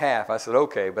 hour and a half." I said,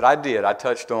 "Okay," but I did. I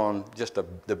touched on just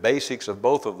the basics of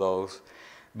both of those.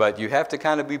 But you have to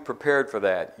kind of be prepared for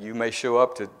that. You may show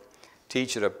up to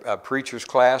teach at a preacher's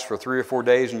class for 3 or 4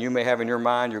 days, and you may have in your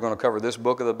mind you're going to cover this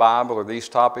book of the Bible or these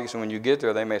topics, and when you get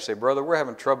there, they may say, "Brother, we're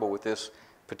having trouble with this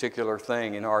particular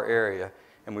thing in our area,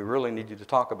 and we really need you to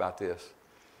talk about this."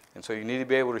 And so you need to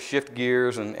be able to shift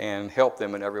gears and help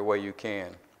them in every way you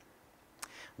can.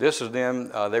 This is them.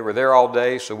 They were there all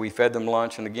day, so we fed them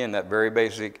lunch, and again, that very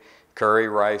basic curry,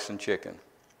 rice, and chicken.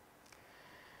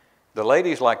 The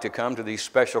ladies like to come to these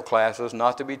special classes,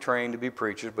 not to be trained to be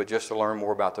preachers, but just to learn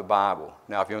more about the Bible.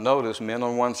 Now, if you'll notice, men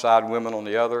on one side, women on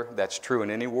the other. That's true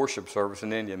in any worship service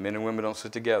in India. Men and women don't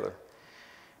sit together.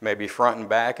 Maybe front and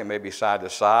back and maybe side to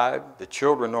side. The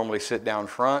children normally sit down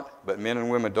front, but men and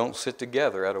women don't sit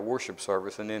together at a worship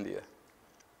service in India.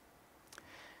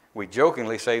 We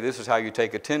jokingly say this is how you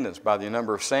take attendance, by the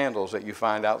number of sandals that you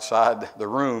find outside the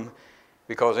room,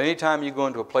 because anytime you go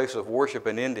into a place of worship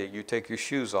in India, you take your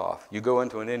shoes off. You go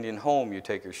into an Indian home, you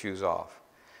take your shoes off.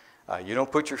 You don't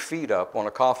put your feet up on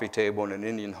a coffee table in an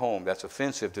Indian home. That's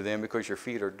offensive to them because your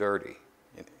feet are dirty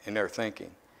in their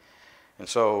thinking. And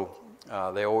so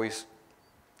they always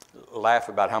laugh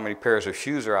about how many pairs of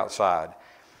shoes are outside.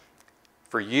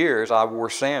 For years, I wore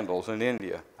sandals in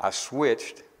India. I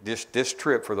switched this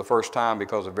trip for the first time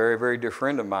because a very, very dear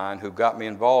friend of mine who got me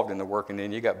involved in the work in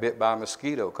India got bit by a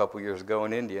mosquito a couple years ago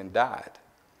in India and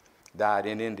died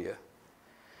in India.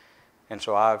 And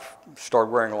so I've started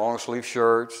wearing long sleeve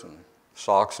shirts and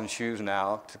socks and shoes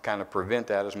now to kind of prevent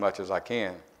that as much as I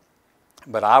can.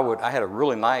 But I had a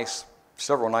really nice,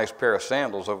 several nice pair of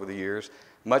sandals over the years,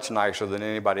 much nicer than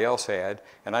anybody else had,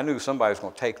 and I knew somebody was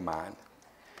going to take mine.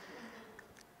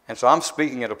 And so I'm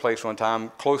speaking at a place one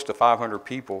time, close to 500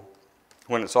 people.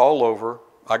 When it's all over,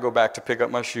 I go back to pick up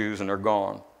my shoes, and they're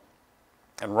gone.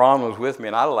 And Ron was with me,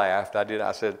 and I laughed.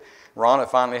 I said, "Ron, it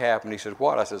finally happened." He said,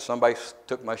 "What?" I said, "Somebody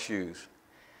took my shoes."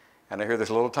 And I hear this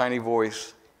little tiny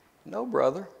voice, "No,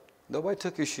 brother, nobody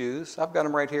took your shoes. I've got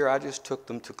them right here. I just took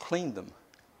them to clean them."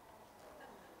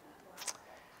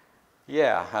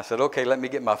 Yeah, I said, "Okay, let me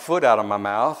get my foot out of my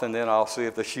mouth, and then I'll see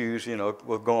if the shoes,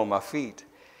 will go on my feet."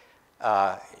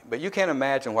 But you can't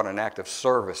imagine what an act of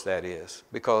service that is,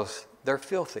 because they're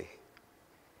filthy.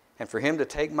 And for him to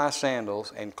take my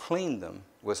sandals and clean them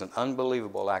was an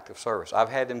unbelievable act of service. I've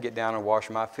had them get down and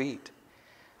wash my feet.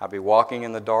 I'd be walking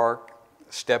in the dark,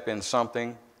 step in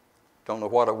something, don't know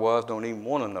what it was, don't even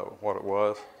want to know what it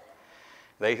was.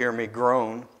 They hear me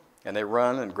groan, and they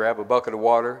run and grab a bucket of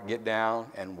water, get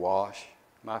down, and wash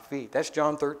my feet. That's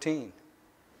John 13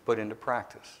 put into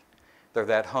practice. They're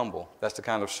that humble. That's the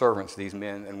kind of servants these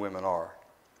men and women are.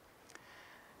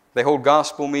 They hold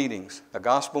gospel meetings. A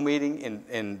gospel meeting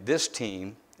in this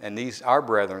team and our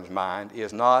brethren's mind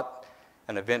is not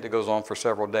an event that goes on for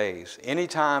several days.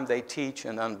 Anytime they teach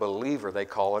an unbeliever, they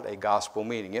call it a gospel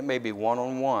meeting. It may be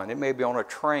one-on-one. It may be on a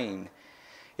train.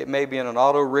 It may be in an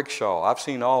auto rickshaw. I've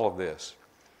seen all of this.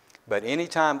 But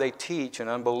anytime they teach an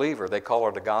unbeliever, they call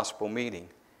it a gospel meeting.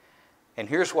 And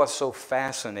here's what's so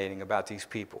fascinating about these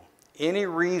people. Any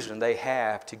reason they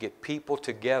have to get people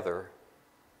together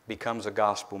becomes a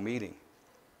gospel meeting.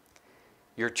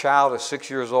 Your child is 6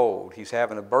 years old. He's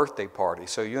having a birthday party.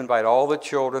 So you invite all the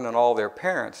children and all their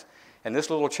parents, and this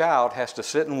little child has to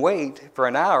sit and wait for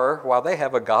an hour while they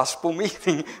have a gospel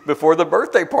meeting before the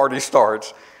birthday party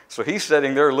starts. So he's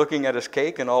sitting there looking at his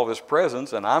cake and all of his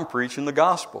presents, and I'm preaching the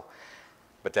gospel.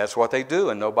 But that's what they do,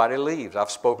 and nobody leaves.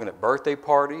 I've spoken at birthday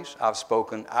parties.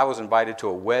 I was invited to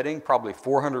a wedding, probably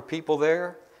 400 people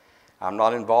there. I'm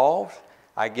not involved.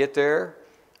 I get there.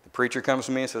 The preacher comes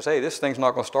to me and says, hey, this thing's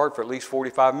not going to start for at least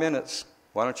 45 minutes.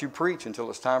 Why don't you preach until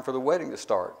it's time for the wedding to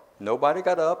start? Nobody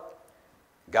got up,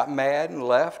 got mad, and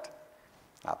left.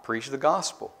 I preached the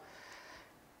gospel.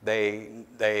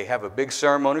 They have a big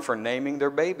ceremony for naming their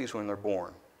babies when they're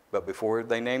born. But before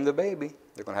they name the baby,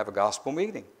 they're going to have a gospel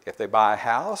meeting. If they buy a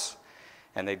house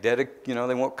and they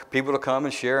want people to come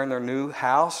and share in their new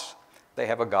house, they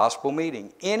have a gospel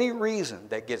meeting. Any reason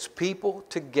that gets people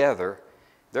together,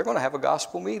 they're going to have a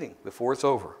gospel meeting before it's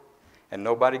over. And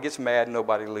nobody gets mad,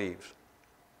 nobody leaves.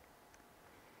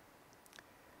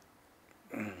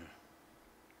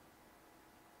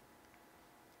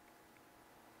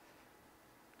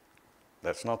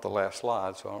 That's not the last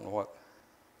slide, so I don't know what.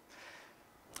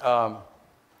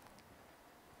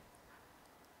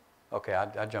 Okay,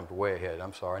 I jumped way ahead.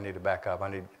 I'm sorry. I need to back up.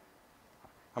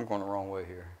 I'm going the wrong way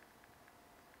here.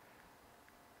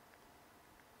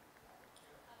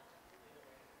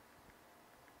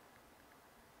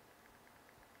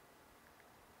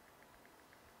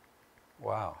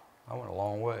 Wow, I went a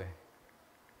long way.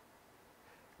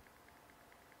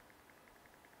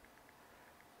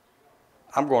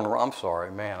 I'm sorry,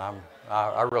 man.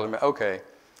 I really, okay.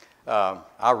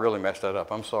 I really messed that up.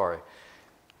 I'm sorry.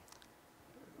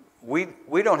 We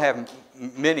don't have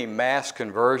many mass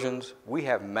conversions. We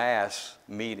have mass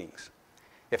meetings.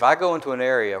 If I go into an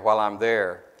area while I'm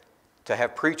there to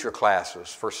have preacher classes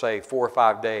for, say, 4 or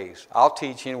 5 days, I'll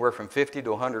teach anywhere from 50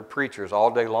 to 100 preachers all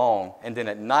day long, and then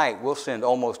at night we'll send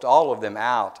almost all of them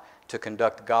out to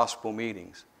conduct gospel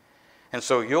meetings. And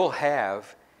so you'll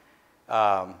have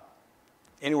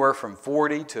anywhere from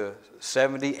 40 to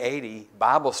 70, 80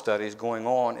 Bible studies going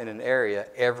on in an area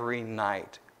every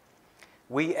night.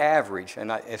 We average,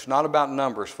 and it's not about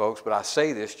numbers, folks, but I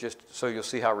say this just so you'll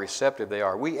see how receptive they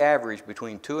are. We average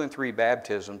between 2 and 3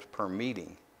 baptisms per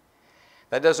meeting.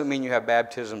 That doesn't mean you have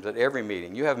baptisms at every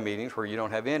meeting. You have meetings where you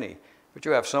don't have any, but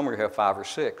you have some where you have 5 or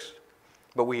 6.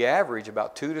 But we average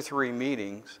about 2 to 3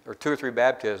 meetings, or 2 or 3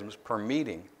 baptisms per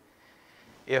meeting.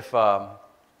 If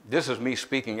this is me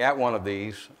speaking at one of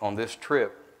these on this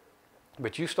trip,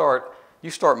 but you start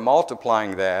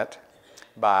multiplying that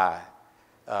by,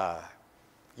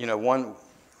 one.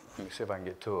 Let me see if I can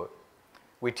get to it.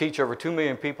 We teach over 2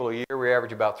 million people a year. We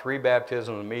average about 3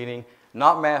 baptisms a meeting.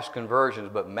 Not mass conversions,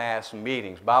 but mass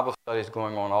meetings. Bible studies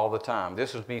going on all the time.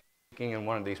 This is me speaking in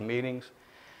one of these meetings.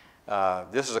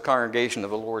 This is a congregation of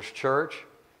the Lord's Church.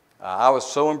 I was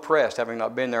so impressed, having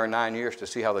not been there in 9 years, to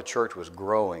see how the church was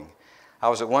growing. I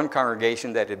was at one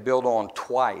congregation that had built on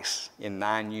twice in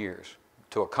 9 years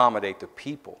to accommodate the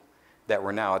people that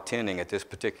were now attending at this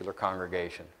particular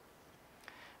congregation.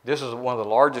 This is one of the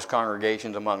largest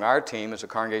congregations among our team. It's a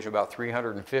congregation of about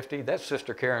 350. That's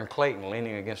Sister Karen Clayton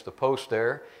leaning against the post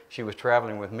there. She was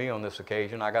traveling with me on this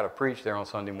occasion. I got to preach there on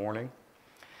Sunday morning.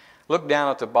 Look down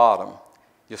at the bottom.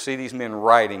 You'll see these men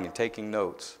writing and taking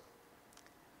notes.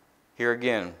 Here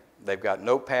again, they've got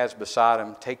notepads beside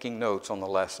them, taking notes on the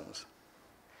lessons.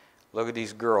 Look at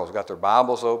these girls, got their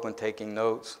Bibles open, taking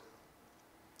notes.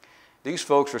 These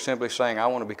folks are simply saying, I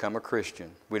want to become a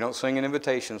Christian. We don't sing an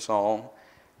invitation song.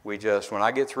 We just, when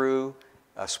I get through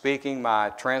speaking,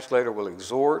 my translator will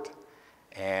exhort,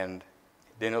 and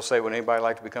then he'll say, would anybody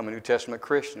like to become a New Testament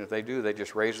Christian? If they do, they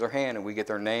just raise their hand, and we get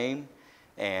their name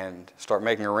and start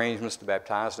making arrangements to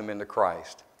baptize them into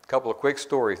Christ. A couple of quick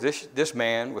stories. This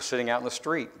man was sitting out in the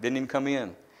street, didn't even come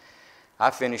in.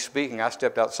 I finished speaking. I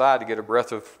stepped outside to get a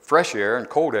breath of fresh air and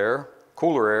cold air,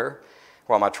 cooler air,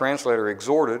 while my translator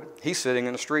exhorted. He's sitting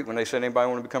in the street. When they said, anybody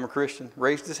want to become a Christian?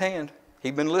 Raised his hand.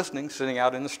 He'd been listening, sitting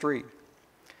out in the street.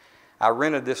 I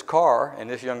rented this car and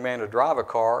this young man to drive a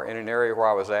car in an area where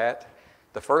I was at.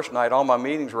 The first night, all my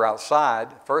meetings were outside.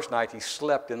 First night, he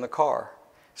slept in the car.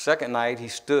 Second night, he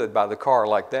stood by the car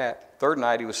like that. Third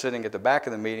night, he was sitting at the back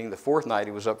of the meeting. The fourth night,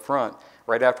 he was up front.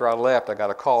 Right after I left, I got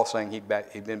a call saying he'd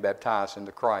been baptized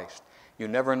into Christ. You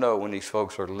never know when these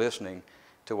folks are listening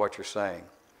to what you're saying.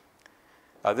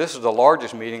 This is the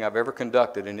largest meeting I've ever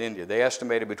conducted in India. They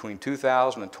estimated between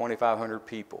 2,000 and 2,500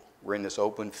 people were in this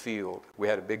open field. We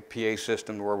had a big PA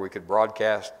system where we could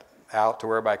broadcast out to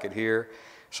where everybody could hear.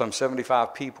 Some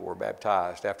 75 people were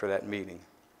baptized after that meeting.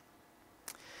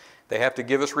 They have to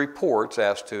give us reports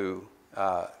as to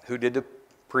who did the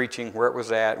preaching, where it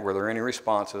was at, were there any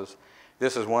responses.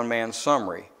 This is one man's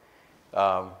summary.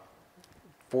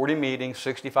 40 meetings,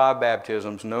 65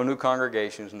 baptisms, no new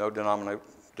congregations, no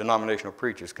denominational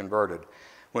preachers converted.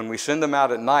 When we send them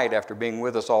out at night after being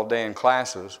with us all day in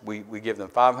classes, we give them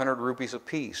 500 rupees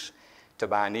apiece to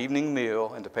buy an evening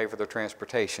meal and to pay for their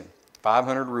transportation.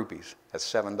 500 rupees, that's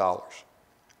 $7.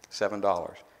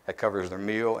 $7. That covers their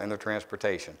meal and their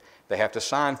transportation. They have to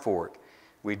sign for it.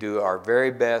 We do our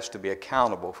very best to be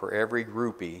accountable for every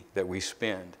rupee that we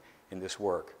spend in this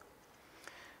work.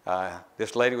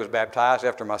 This lady was baptized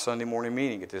after my Sunday morning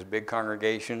meeting at this big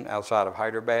congregation outside of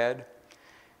Hyderabad.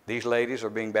 These ladies are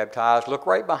being baptized. Look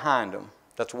right behind them.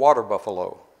 That's water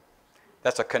buffalo.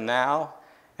 That's a canal,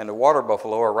 and the water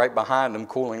buffalo are right behind them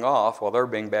cooling off while they're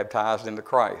being baptized into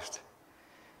Christ.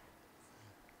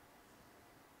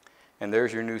 And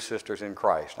there's your new sisters in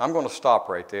Christ. I'm going to stop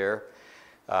right there.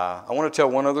 I want to tell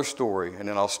one other story, and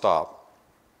then I'll stop.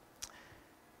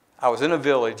 I was in a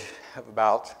village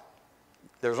of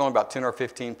there was only about 10 or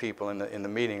 15 people in the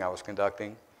meeting I was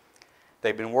conducting.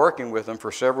 They'd been working with them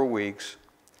for several weeks.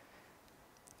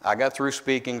 I got through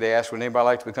speaking. They asked, would anybody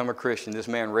like to become a Christian? This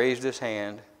man raised his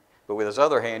hand, but with his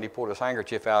other hand, he pulled his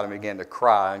handkerchief out and began to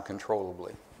cry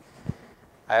uncontrollably.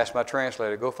 I asked my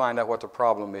translator, go find out what the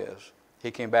problem is. He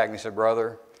came back and he said,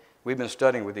 brother, we've been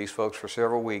studying with these folks for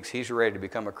several weeks. He's ready to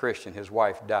become a Christian. His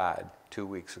wife died 2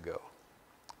 weeks ago.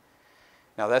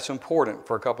 Now, that's important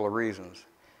for a couple of reasons.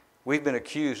 We've been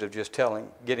accused of just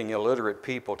getting illiterate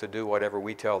people to do whatever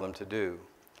we tell them to do.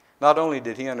 Not only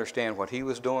did he understand what he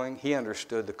was doing, he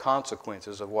understood the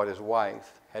consequences of what his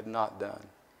wife had not done.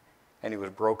 And he was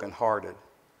brokenhearted.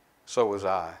 So was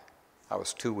I. I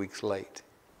was 2 weeks late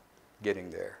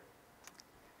getting there.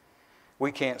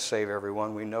 We can't save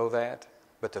everyone, we know that,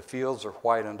 but the fields are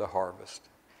white unto harvest.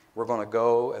 We're going to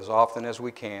go as often as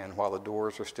we can while the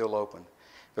doors are still open.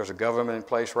 There's a government in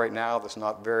place right now that's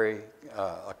not very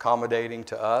accommodating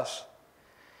to us.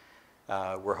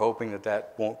 We're hoping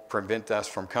that won't prevent us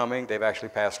from coming. They've actually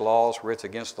passed laws where it's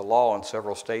against the law in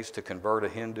several states to convert a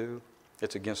Hindu.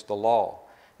 It's against the law.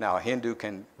 Now, a Hindu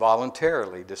can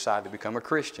voluntarily decide to become a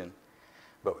Christian,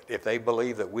 but if they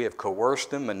believe that we have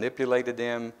coerced them, manipulated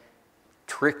them,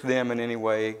 tricked them in any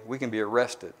way, we can be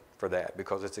arrested for that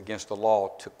because it's against the law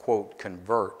to, quote,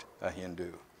 convert a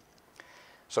Hindu.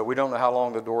 So we don't know how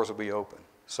long the doors will be open.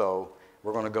 So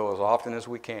we're going to go as often as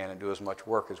we can and do as much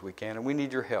work as we can, and we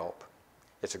need your help.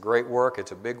 It's a great work,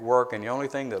 it's a big work, and the only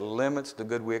thing that limits the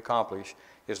good we accomplish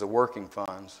is the working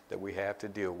funds that we have to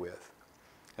deal with.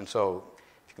 And so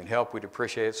if you can help, we'd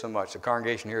appreciate it so much. The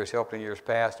congregation here has helped in years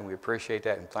past, and we appreciate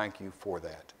that and thank you for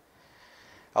that.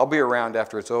 I'll be around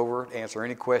after it's over to answer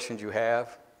any questions you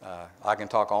have. I can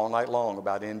talk all night long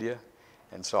about India,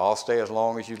 and so I'll stay as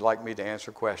long as you'd like me to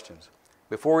answer questions.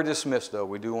 Before we dismiss, though,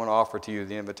 we do want to offer to you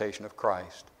the invitation of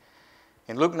Christ.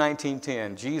 In Luke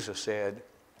 19:10, Jesus said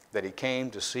that he came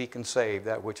to seek and save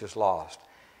that which is lost.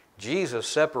 Jesus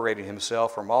separated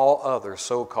himself from all other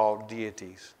so-called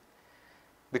deities,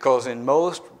 because in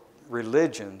most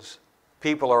religions,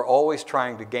 people are always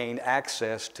trying to gain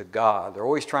access to God. They're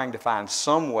always trying to find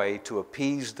some way to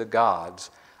appease the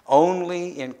gods.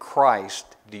 Only in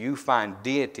Christ do you find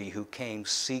deity who came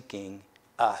seeking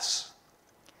us.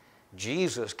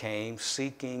 Jesus came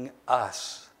seeking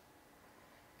us.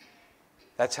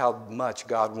 That's how much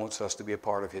God wants us to be a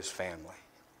part of his family.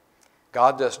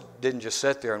 God didn't just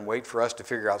sit there and wait for us to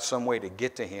figure out some way to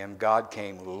get to him. God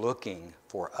came looking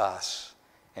for us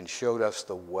and showed us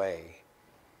the way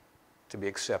to be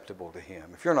acceptable to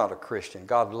him. If you're not a Christian,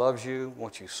 God loves you,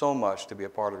 wants you so much to be a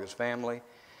part of his family.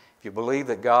 If you believe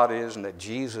that God is and that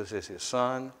Jesus is his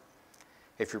son,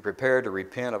 if you're prepared to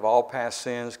repent of all past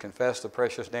sins, confess the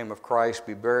precious name of Christ,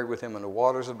 be buried with him in the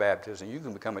waters of baptism, you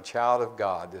can become a child of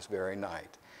God this very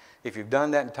night. If you've done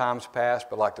that in times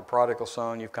past, but like the prodigal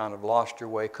son, you've kind of lost your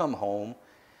way, come home.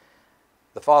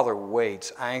 The Father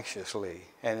waits anxiously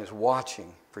and is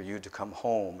watching for you to come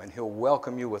home, and he'll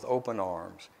welcome you with open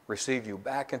arms, receive you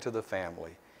back into the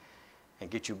family, and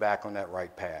get you back on that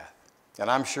right path. And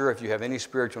I'm sure if you have any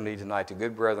spiritual need tonight, the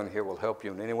good brethren here will help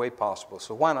you in any way possible.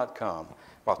 So why not come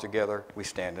while together we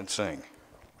stand and sing.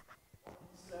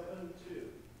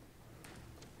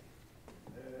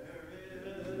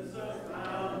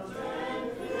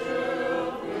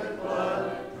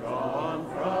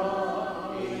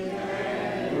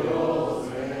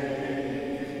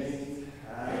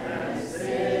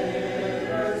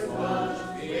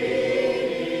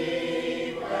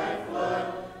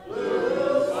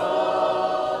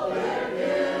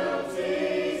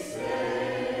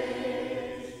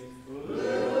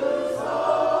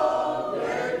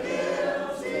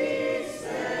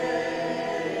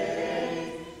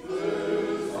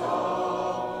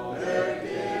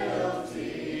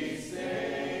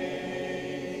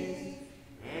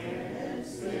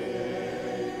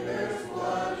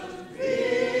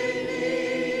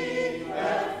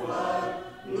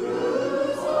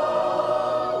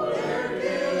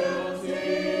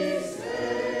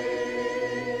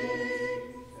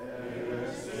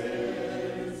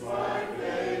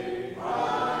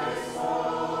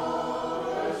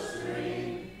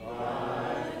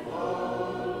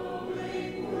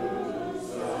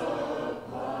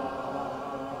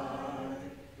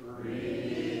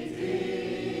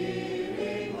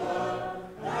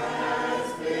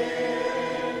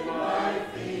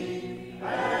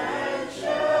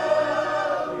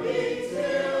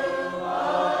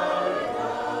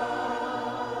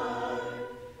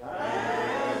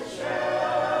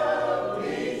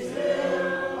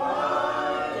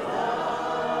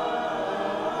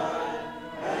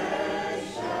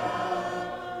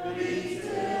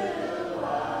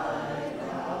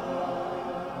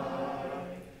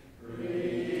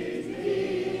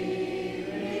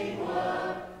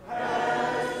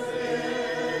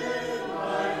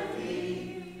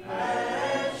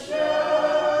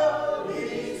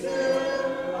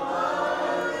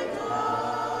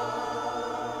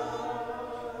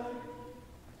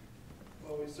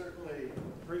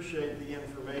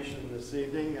 this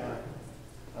evening.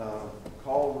 I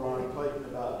called Ronnie Clayton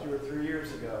about 2 or 3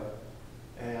 years ago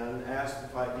and asked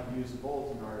if I could use the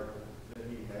bulletin article that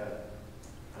he had,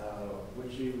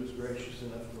 which he was gracious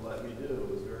enough to let me do. It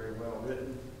was very well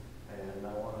written, and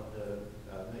I wanted to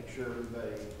make sure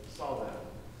everybody saw that.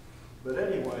 But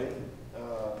anyway,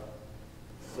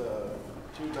 it's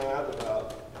too bad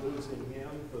about losing him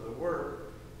for the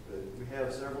work, but we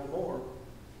have several more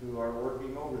who are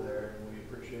working over there, and we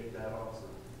appreciate that also.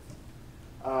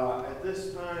 At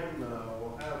this time,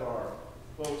 we'll have our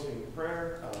closing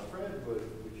prayer. Fred, would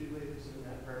you lead us in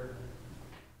that prayer?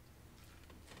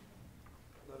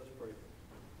 Let us pray.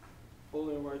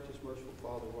 Holy and righteous, merciful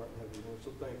Father, who art in heaven, we're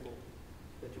so thankful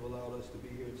that you allowed us to be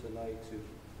here tonight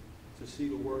to see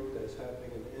the work that's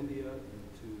happening in India and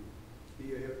to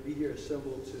be here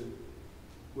assembled to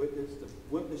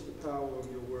witness the power of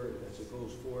your word as it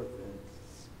goes forth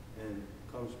and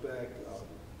comes back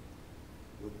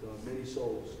with many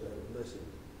souls that have listened.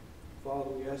 Father,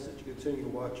 we ask that you continue to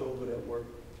watch over that work.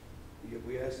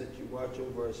 We ask that you watch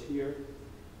over us here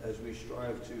as we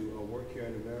strive to work here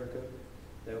in America,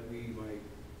 that we might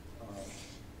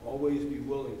always be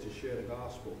willing to share the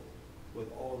gospel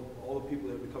with all the people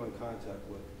that we come in contact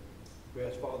with. We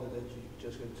ask, Father, that you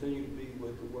just continue to be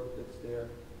with the work that's there,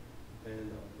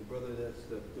 and the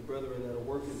brethren that are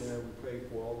working there. We pray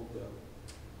for all of them.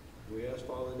 We ask,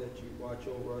 Father, that you watch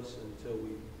over us until we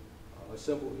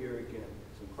assemble here again.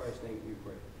 It's in Christ's name we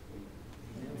pray.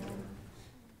 Amen. Amen.